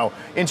that,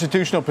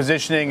 institutional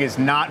positioning is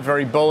not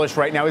very bullish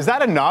right now. Is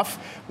that enough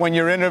when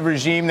you're in a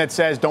regime that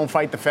says don't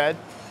fight the Fed?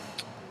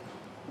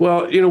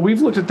 Well,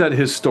 we've looked at that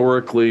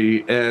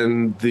historically,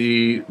 and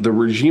the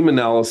regime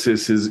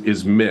analysis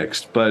is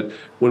mixed. But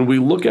when we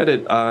look at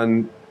it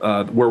on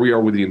where we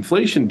are with the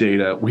inflation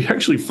data, we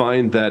actually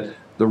find that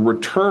the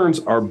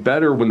returns are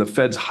better when the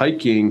Fed's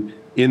hiking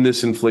in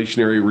this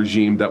inflationary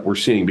regime that we're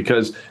seeing,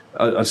 because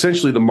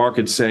essentially the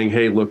market's saying,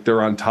 hey, look,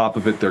 they're on top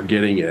of it, they're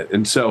getting it.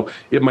 And so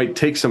it might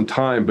take some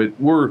time, but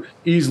we're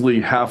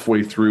easily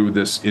halfway through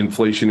this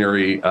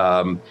inflationary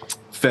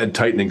Fed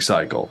tightening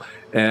cycle.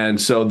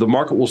 And so the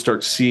market will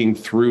start seeing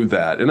through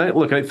that. And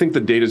I think the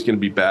data is going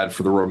to be bad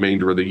for the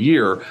remainder of the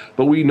year,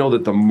 but we know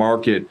that the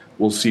market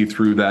will see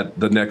through that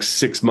the next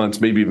 6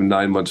 months, maybe even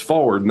 9 months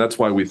forward. And that's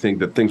why we think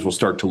that things will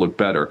start to look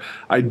better.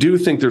 I do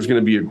think there's going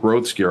to be a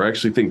growth scare. I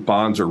actually think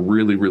bonds are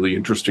really, really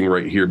interesting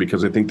right here,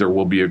 because I think there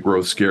will be a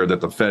growth scare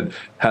that the Fed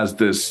has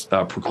this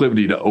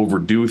proclivity to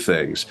overdo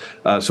things.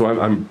 So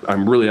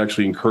I'm really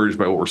actually encouraged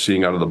by what we're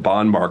seeing out of the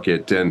bond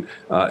market, and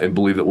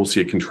believe that we'll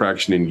see a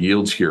contraction in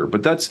yields here.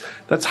 But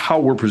that's how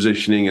we're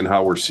positioning and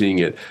how we're seeing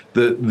it.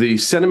 The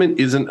sentiment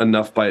isn't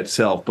enough by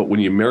itself, but when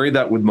you marry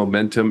that with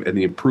momentum and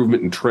the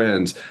improvement in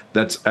trends,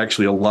 that's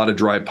actually a lot of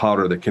dry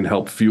powder that can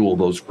help fuel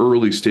those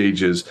early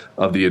stages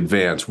of the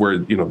advance, where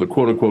the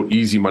quote unquote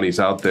easy money's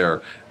out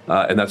there,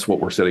 and that's what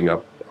we're setting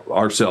up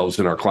ourselves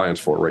and our clients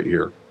for right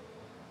here.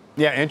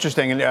 Yeah,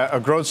 interesting. And a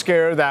growth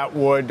scare that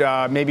would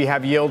maybe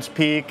have yields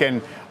peak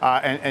and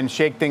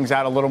shake things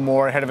out a little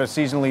more ahead of a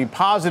seasonally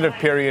positive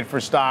period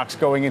for stocks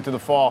going into the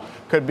fall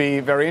could be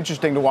very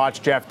interesting to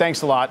watch. Jeff,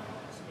 thanks a lot.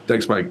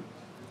 Thanks, Mike.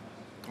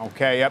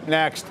 Okay, up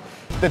next,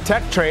 the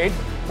tech trade,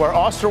 where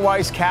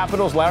Osterweis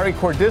Capital's Larry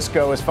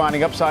Cordiso is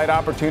finding upside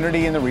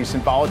opportunity in the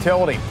recent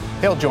volatility.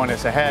 He'll join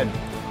us ahead.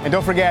 And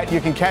don't forget, you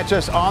can catch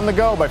us on the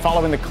go by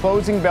following the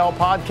Closing Bell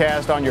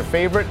podcast on your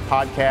favorite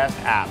podcast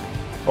app.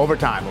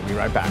 Overtime. We'll be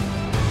right back.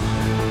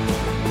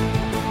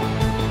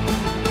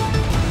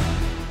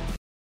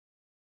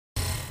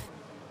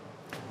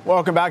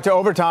 Welcome back to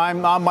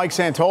Overtime. I'm Mike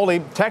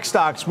Santoli. Tech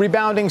stocks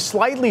rebounding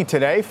slightly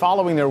today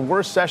following their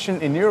worst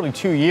session in nearly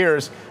 2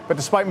 years. But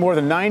despite more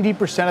than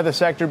 90% of the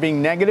sector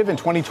being negative in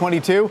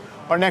 2022,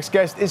 our next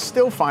guest is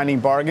still finding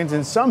bargains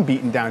in some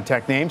beaten down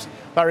tech names.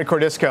 Larry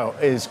Cordiso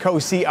is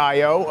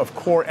co-CIO of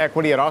Core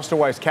Equity at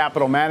Osterweis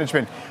Capital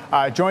Management.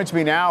 Joins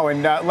me now.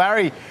 And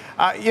Larry,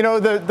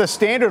 the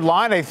standard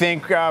line, I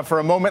think, for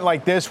a moment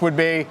like this would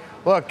be,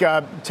 look,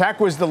 tech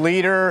was the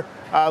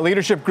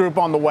leadership group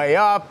on the way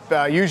up.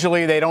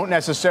 Usually they don't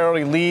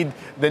necessarily lead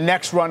the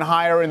next run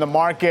higher in the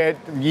market.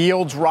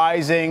 Yields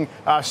rising,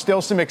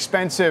 still some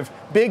expensive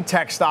big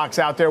tech stocks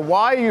out there.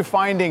 Why are you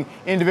finding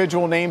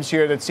individual names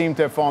here that seem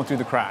to have fallen through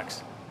the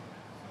cracks?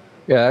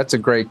 Yeah, that's a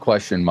great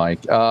question,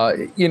 Mike.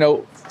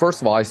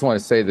 First of all, I just want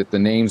to say that the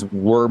names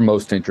we're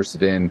most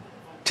interested in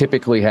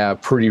typically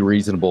have pretty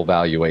reasonable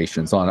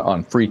valuations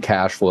on free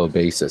cash flow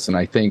basis. And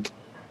I think,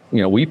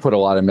 we put a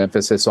lot of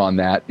emphasis on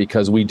that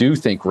because we do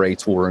think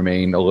rates will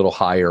remain a little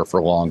higher for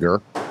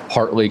longer,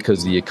 partly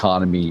because the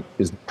economy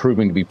is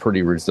proving to be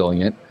pretty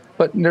resilient.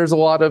 But there's a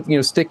lot of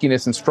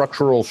stickiness and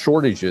structural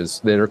shortages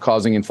that are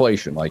causing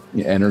inflation, like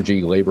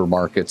energy, labor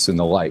markets, and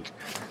the like.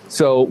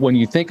 So when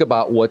you think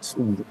about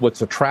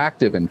what's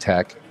attractive in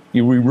tech,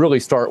 we really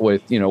start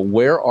with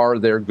where are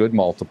there good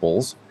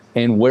multiples,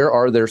 and where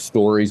are there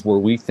stories where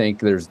we think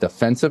there's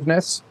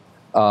defensiveness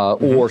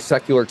or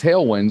secular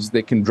tailwinds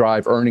that can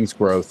drive earnings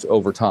growth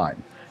over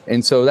time.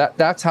 And so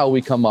that's how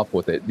we come up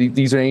with it.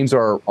 These names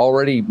are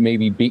already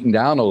maybe beaten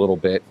down a little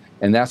bit,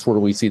 and that's where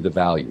we see the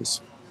values.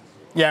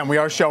 Yeah, and we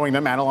are showing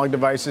them, Analog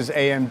Devices,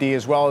 AMD,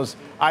 as well as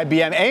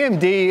IBM.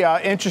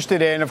 AMD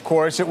interested in, of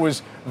course, it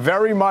was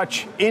very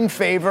much in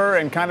favor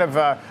and kind of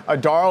a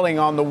darling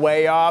on the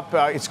way up.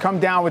 It's come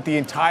down with the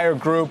entire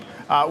group.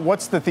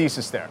 What's the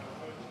thesis there?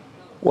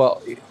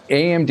 Well,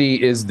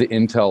 AMD is the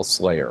Intel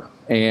slayer.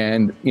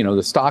 And,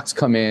 the stocks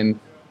come in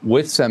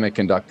with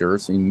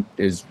semiconductors. And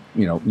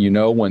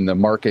when the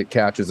market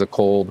catches a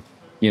cold,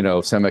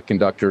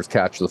 semiconductors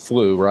catch the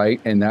flu, right?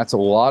 And that's a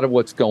lot of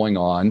what's going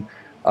on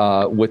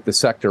with the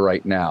sector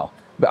right now.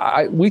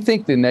 But we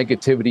think the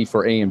negativity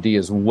for AMD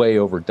is way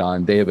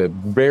overdone. They have a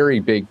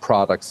very big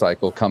product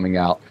cycle coming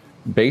out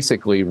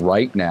basically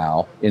right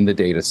now in the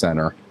data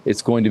center.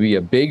 It's going to be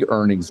a big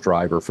earnings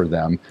driver for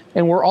them.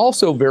 And we're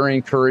also very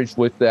encouraged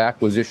with the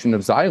acquisition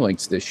of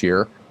Xilinx this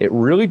year. It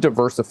really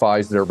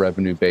diversifies their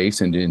revenue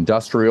base into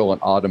industrial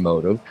and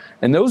automotive.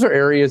 And those are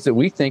areas that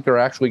we think are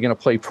actually going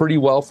to play pretty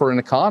well for an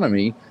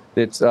economy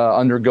that's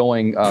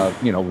undergoing,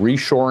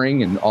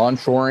 reshoring and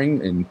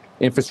onshoring and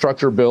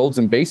infrastructure builds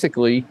and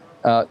basically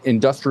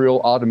industrial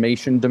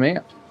automation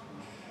demand.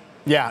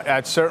 Yeah,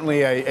 that's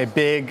certainly a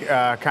big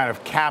kind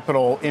of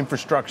capital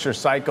infrastructure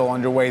cycle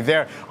underway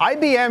there.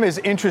 IBM is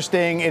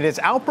interesting. It has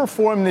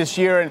outperformed this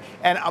year.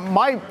 And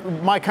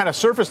my kind of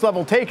surface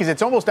level take is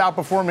it's almost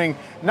outperforming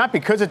not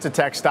because it's a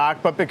tech stock,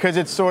 but because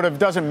it sort of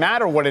doesn't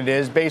matter what it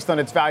is based on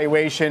its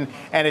valuation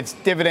and its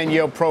dividend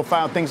yield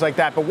profile and things like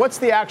that. But what's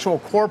the actual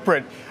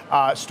corporate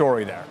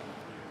story there?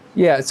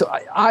 Yeah, so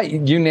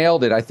you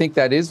nailed it. I think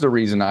that is the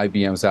reason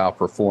IBM's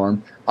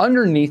outperformed.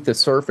 Underneath the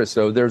surface,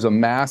 though, there's a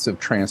massive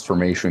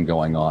transformation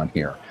going on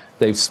here.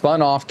 They've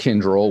spun off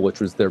Kyndryl, which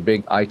was their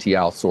big IT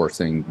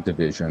outsourcing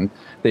division.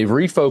 They've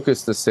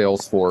refocused the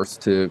sales force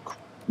to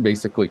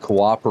basically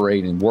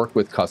cooperate and work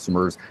with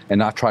customers and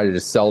not try to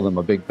just sell them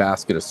a big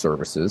basket of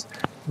services.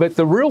 But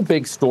the real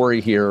big story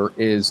here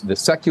is the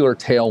secular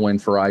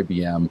tailwind for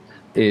IBM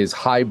is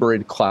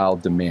hybrid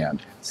cloud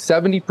demand.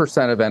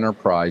 70% of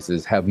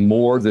enterprises have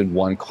more than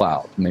one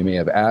cloud. And they may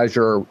have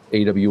Azure,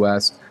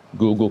 AWS,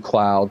 Google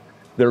Cloud.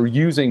 They're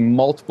using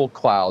multiple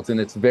clouds, and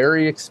it's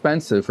very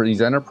expensive for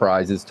these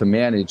enterprises to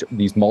manage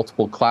these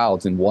multiple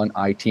clouds in one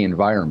IT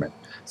environment.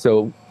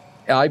 So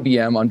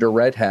IBM under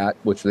Red Hat,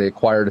 which they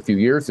acquired a few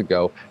years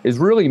ago, is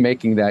really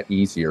making that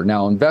easier.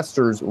 Now,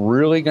 investors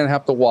really going to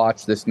have to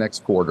watch this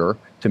next quarter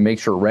to make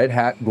sure Red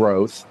Hat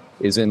growth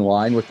is in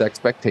line with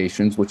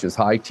expectations, which is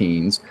high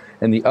teens.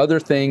 And the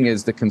other thing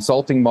is the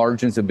consulting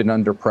margins have been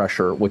under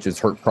pressure, which has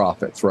hurt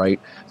profits,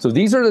 right? So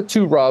these are the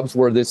two rubs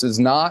where this is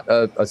not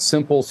a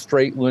simple,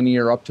 straight,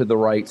 linear, up to the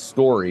right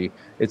story.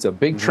 It's a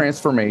big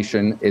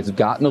transformation. It's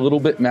gotten a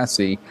little bit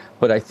messy,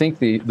 but I think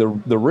the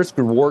risk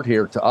reward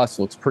here to us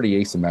looks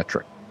pretty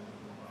asymmetric.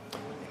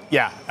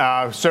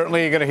 Yeah,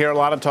 certainly you're going to hear a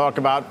lot of talk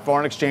about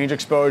foreign exchange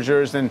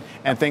exposures and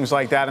things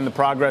like that and the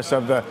progress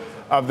of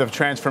the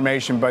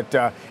transformation, but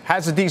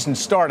has a decent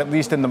start, at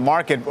least in the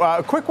market.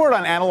 A quick word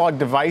on Analog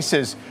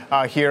Devices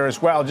here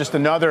as well. Just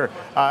another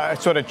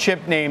sort of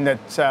chip name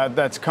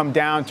that's come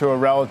down to a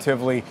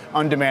relatively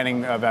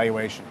undemanding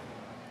valuation.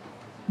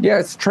 Yeah,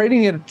 it's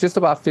trading at just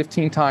about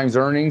 15 times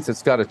earnings.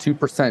 It's got a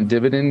 2%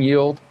 dividend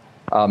yield.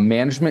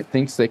 Management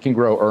thinks they can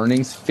grow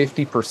earnings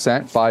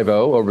 50%, 50,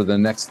 over the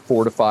next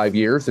 4 to 5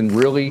 years. And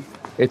really,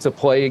 it's a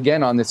play,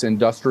 again, on this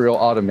industrial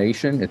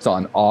automation. It's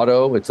on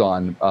auto. It's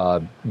on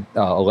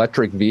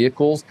electric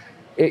vehicles.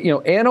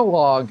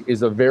 Analog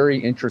is a very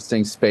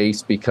interesting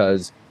space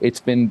because it's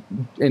been,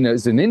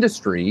 as an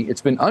industry,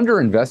 it's been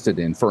underinvested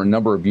in for a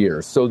number of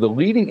years. So the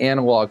leading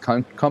analog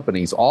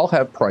companies all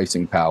have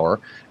pricing power,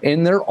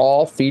 and they're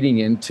all feeding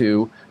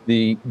into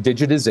the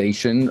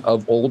digitization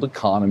of old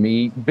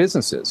economy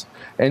businesses.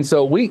 And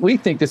so we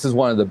think this is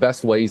one of the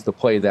best ways to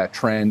play that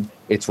trend.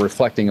 It's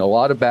reflecting a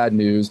lot of bad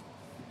news.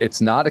 It's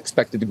not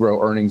expected to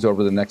grow earnings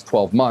over the next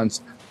 12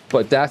 months.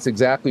 But that's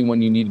exactly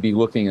when you need to be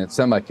looking at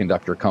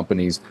semiconductor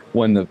companies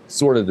when the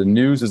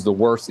news is the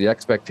worst, the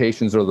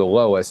expectations are the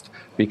lowest,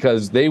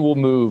 because they will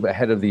move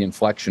ahead of the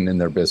inflection in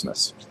their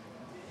business.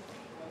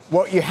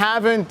 What you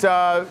haven't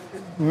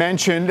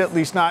mentioned, at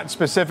least not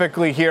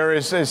specifically here,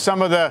 is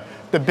some of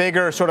the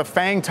bigger sort of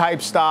FANG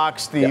type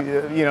stocks,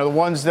 the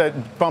ones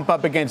that bump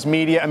up against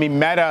media. I mean,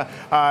 Meta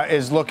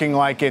is looking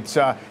like it's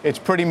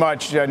pretty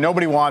much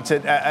nobody wants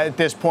it at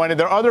this point. Are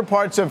there other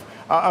parts of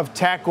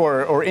tech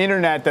or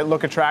internet that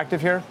look attractive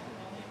here?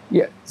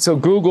 Yeah, so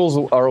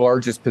Google's our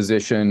largest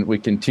position. We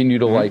continue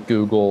to like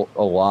Google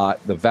a lot.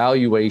 The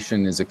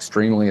valuation is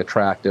extremely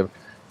attractive.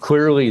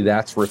 Clearly,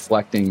 that's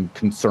reflecting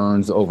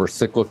concerns over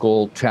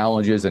cyclical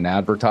challenges in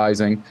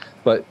advertising,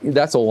 but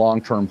that's a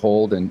long-term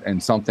hold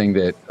and something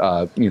that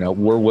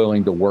we're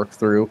willing to work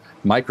through.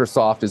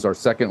 Microsoft is our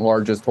second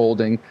largest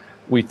holding.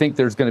 We think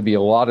there's going to be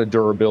a lot of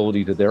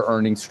durability to their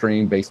earnings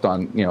stream based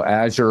on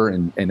Azure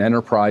and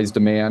enterprise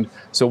demand.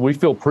 So we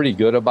feel pretty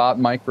good about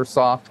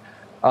Microsoft.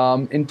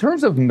 In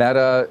terms of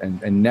Meta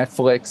and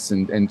Netflix,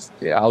 and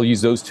I'll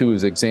use those two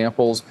as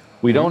examples.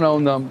 We don't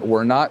own them.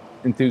 We're not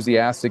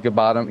enthusiastic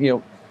about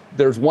them.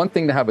 There's one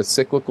thing to have a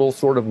cyclical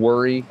sort of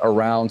worry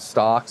around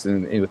stocks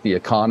and with the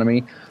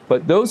economy,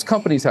 but those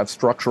companies have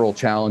structural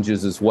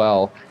challenges as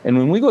well. And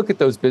when we look at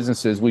those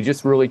businesses, we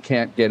just really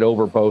can't get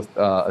over both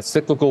a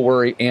cyclical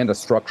worry and a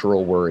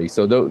structural worry.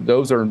 So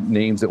those are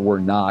names that we're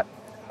not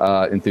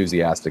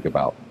enthusiastic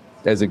about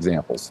as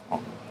examples.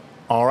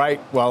 All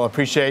right. Well,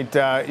 appreciate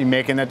you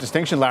making that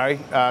distinction, Larry.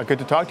 Good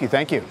to talk to you.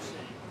 Thank you.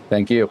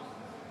 Thank you.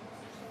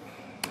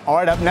 All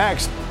right, up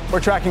next, we're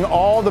tracking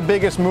all the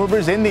biggest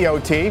movers in the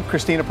OT.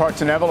 Christina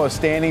Partsinevelos is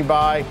standing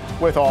by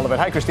with all of it.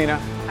 Hi, Christina.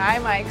 Hi,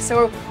 Mike.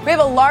 So we have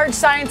a large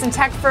science and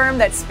tech firm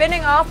that's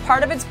spinning off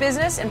part of its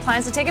business and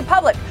plans to take it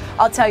public.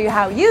 I'll tell you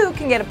how you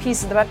can get a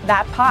piece of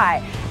that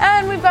pie.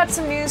 And we've got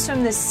some news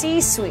from the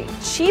C-suite.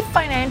 Chief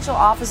financial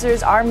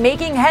officers are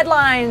making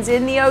headlines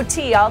in the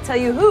OT. I'll tell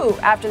you who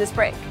after this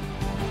break.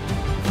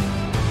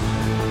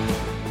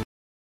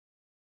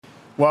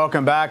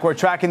 Welcome back. We're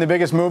tracking the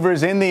biggest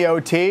movers in the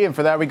OT, and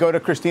for that we go to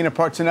Christina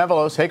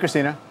Partsinevelos. Hey,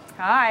 Christina.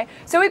 Hi.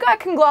 So we've got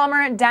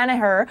conglomerate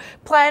Danaher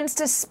plans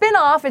to spin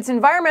off its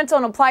environmental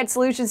and applied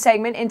solutions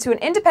segment into an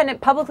independent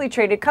publicly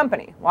traded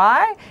company.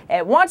 Why?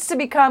 It wants to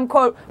become,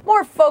 quote,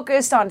 more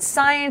focused on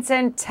science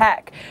and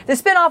tech. The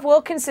spinoff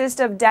will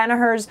consist of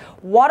Danaher's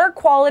water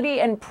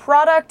quality and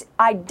product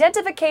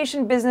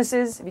identification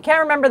businesses. If you can't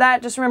remember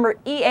that, just remember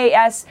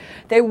EAS.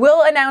 They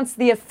will announce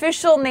the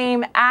official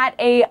name at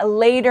a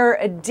later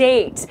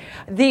date.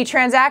 The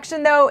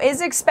transaction, though, is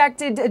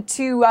expected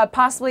to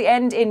possibly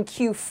end in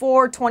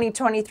Q4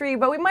 2023,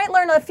 but we might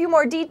learn a few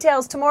more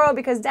details tomorrow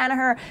because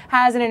Danaher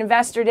has an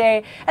investor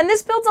day. And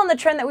this builds on the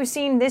trend that we've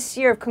seen this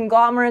year of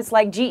conglomerates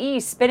like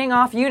GE spinning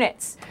off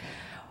units.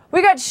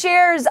 We got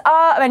shares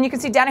up, and you can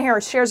see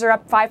Danaher shares are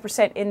up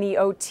 5% in the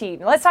OT.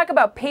 Now let's talk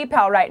about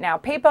PayPal right now.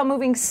 PayPal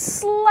moving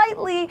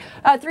slightly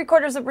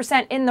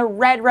 0.75% in the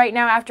red right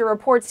now after a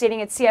report stating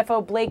its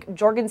CFO Blake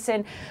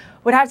Jorgensen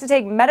would have to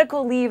take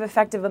medical leave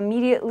effective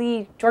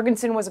immediately.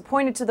 Jorgensen was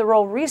appointed to the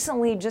role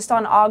recently, just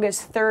on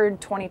August 3rd,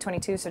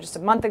 2022, so just a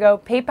month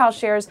ago. PayPal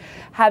shares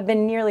have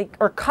been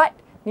cut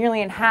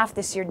nearly in half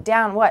this year,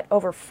 down,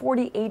 over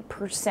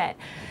 48%.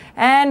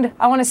 And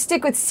I want to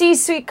stick with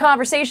C-suite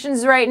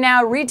conversations right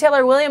now.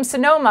 Retailer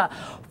Williams-Sonoma.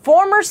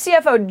 Former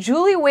CFO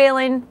Julie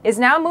Whalen is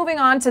now moving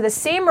on to the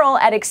same role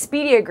at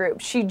Expedia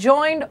Group. She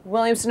joined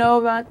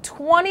Williams-Sonoma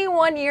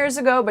 21 years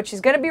ago, but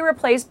she's going to be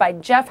replaced by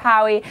Jeff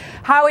Howie.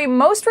 Howie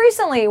most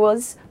recently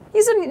he's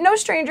no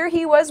stranger.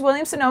 He was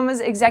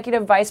Williams-Sonoma's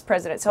executive vice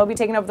president. So he'll be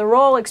taking over the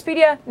role.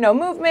 Expedia, no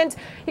movement.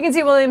 You can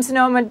see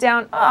Williams-Sonoma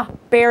down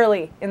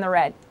barely in the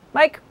red.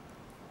 Mike?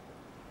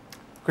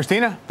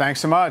 Christina, thanks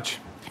so much.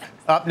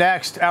 Up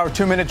next, our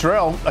 2-minute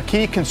drill. A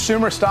key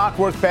consumer stock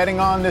worth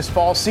betting on this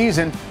fall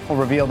season. We'll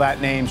reveal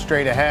that name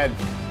straight ahead.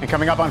 And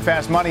coming up on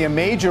Fast Money, a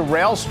major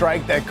rail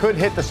strike that could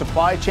hit the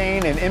supply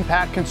chain and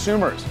impact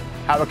consumers.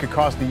 How it could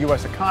cost the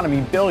U.S.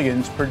 economy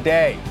billions per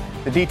day.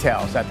 The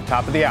details at the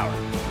top of the hour.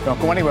 Don't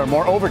go anywhere.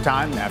 More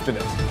overtime after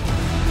this.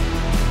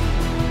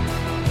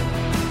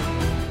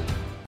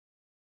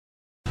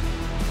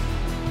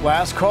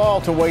 Last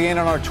call to weigh in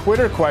on our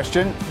Twitter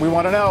question. We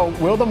want to know,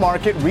 will the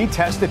market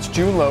retest its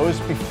June lows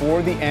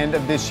before the end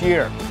of this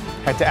year?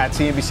 Head to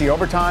 @CNBC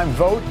Overtime,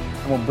 vote,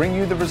 and we'll bring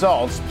you the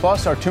results,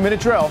 plus our 2-minute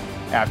drill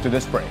after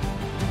this break.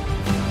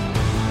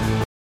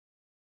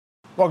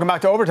 Welcome back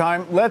to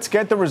Overtime. Let's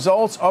get the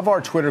results of our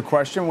Twitter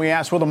question. We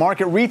asked, will the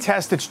market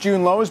retest its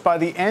June lows by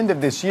the end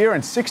of this year?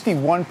 And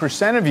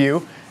 61% of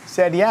you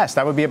said yes.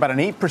 That would be about an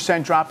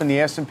 8% drop in the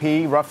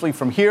S&P, roughly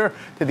from here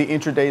to the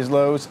intraday's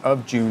lows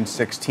of June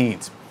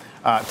 16th.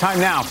 Time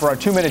now for our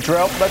 2-minute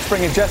drill. Let's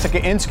bring in Jessica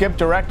Inskip,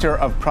 Director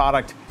of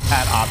Product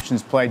at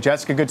Options Play.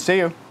 Jessica, good to see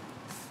you.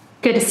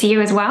 Good to see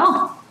you as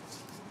well.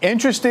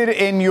 Interested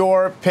in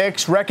your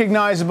picks,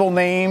 recognizable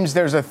names.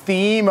 There's a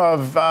theme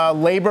of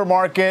labor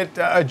market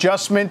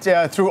adjustment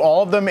through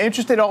all of them.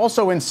 Interested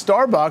also in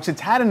Starbucks.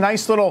 It's had a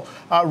nice little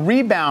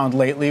rebound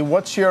lately.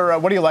 What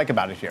do you like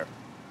about it here?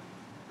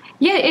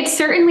 Yeah, it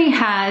certainly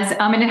has.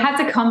 And it has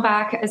a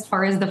comeback as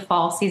far as the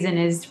fall season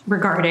is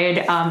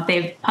regarded.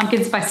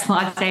 Pumpkin Spice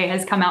Latte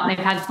has come out and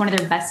they've had one of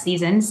their best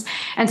seasons.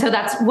 And so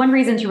that's one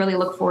reason to really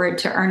look forward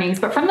to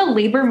earnings. But from the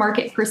labor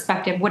market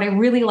perspective, what I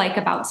really like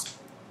about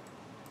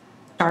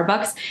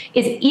Starbucks,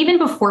 is even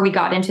before we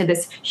got into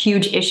this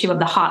huge issue of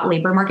the hot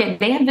labor market,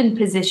 they have been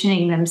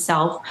positioning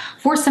themselves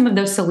for some of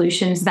those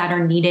solutions that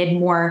are needed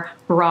more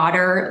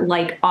broader,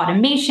 like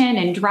automation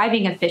and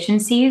driving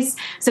efficiencies.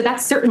 So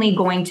that's certainly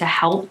going to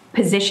help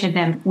position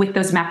them with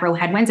those macro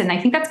headwinds. And I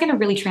think that's going to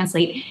really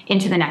translate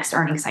into the next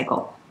earnings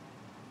cycle.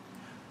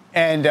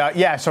 And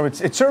so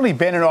it's certainly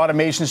been an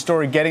automation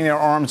story, getting their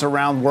arms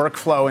around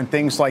workflow and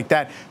things like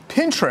that.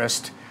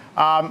 Pinterest,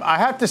 I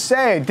have to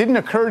say, it didn't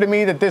occur to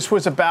me that this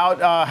was about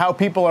how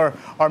people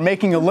are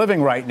making a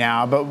living right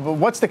now. But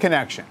what's the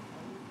connection?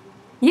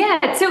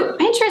 Yeah, so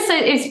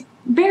Pinterest is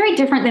very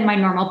different than my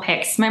normal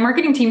picks. My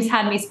marketing teams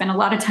had me spend a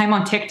lot of time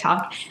on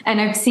TikTok, and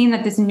I've seen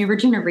that this newer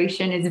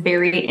generation is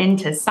very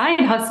into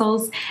side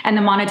hustles and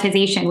the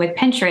monetization with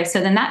Pinterest.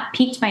 So then that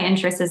piqued my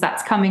interest as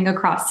that's coming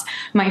across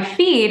my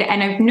feed.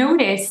 And I've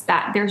noticed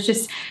that there's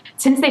just,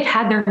 since they've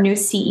had their new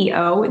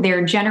CEO,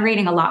 they're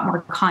generating a lot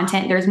more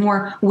content. There's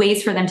more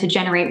ways for them to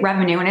generate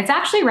revenue. And it's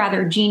actually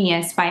rather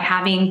genius by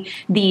having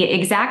the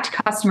exact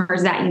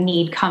customers that you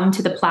need come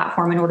to the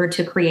platform in order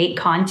to create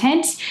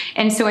content.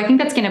 And so I think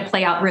that's going to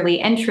play out really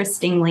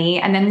interestingly.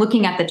 And then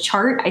looking at the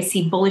chart, I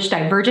see bullish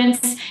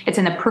divergence. It's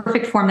in the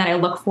perfect form that I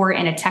look for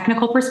in a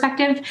technical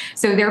perspective.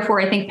 So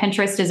therefore, I think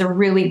Pinterest is a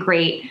really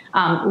great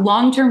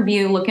long-term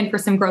view, looking for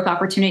some growth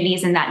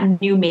opportunities, and that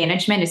new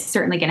management is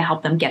certainly going to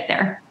help them get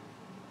there.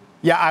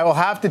 Yeah, I will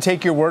have to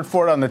take your word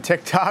for it on the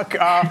TikTok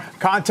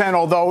content,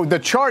 although the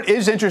chart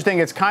is interesting.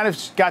 It's kind of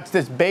got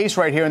this base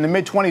right here in the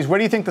mid-20s. Where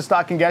do you think the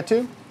stock can get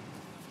to?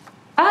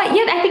 I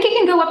think it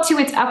can go up to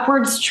its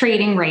upwards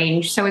trading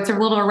range. So it's a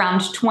little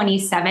around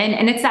 27,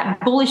 and it's that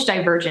bullish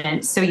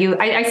divergence. So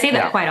I say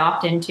that quite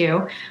often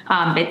too.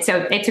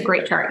 So it's a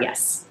great chart,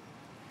 yes.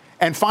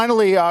 And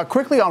finally,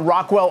 quickly on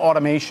Rockwell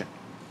Automation.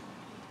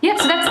 Yeah,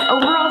 so that's the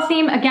overall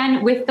theme,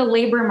 again, with the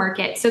labor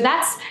market. So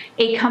that's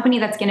a company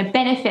that's going to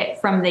benefit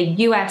from the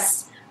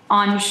U.S.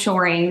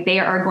 onshoring. They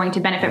are going to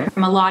benefit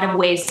from a lot of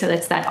ways. So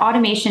that's that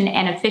automation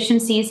and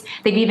efficiencies.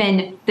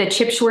 The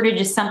chip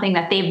shortage is something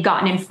that they've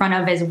gotten in front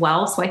of as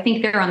well. So I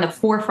think they're on the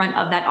forefront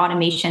of that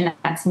automation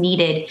that's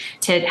needed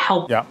to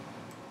help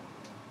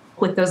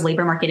with those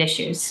labor market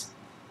issues.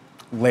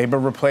 Labor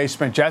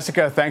replacement.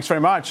 Jessica, thanks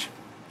very much.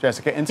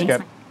 Jessica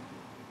Inskip.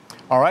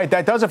 All right,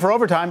 that does it for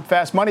Overtime.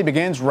 Fast Money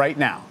begins right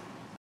now.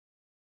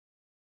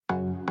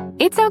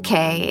 It's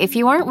okay if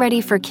you aren't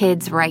ready for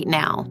kids right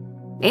now.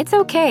 It's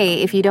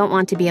okay if you don't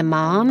want to be a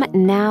mom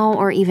now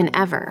or even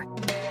ever.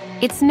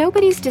 It's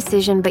nobody's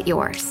decision but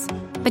yours.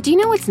 But do you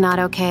know what's not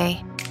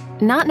okay?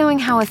 Not knowing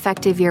how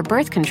effective your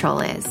birth control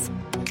is.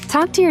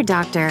 Talk to your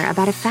doctor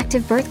about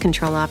effective birth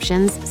control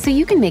options so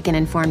you can make an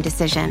informed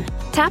decision.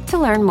 Tap to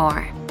learn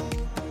more.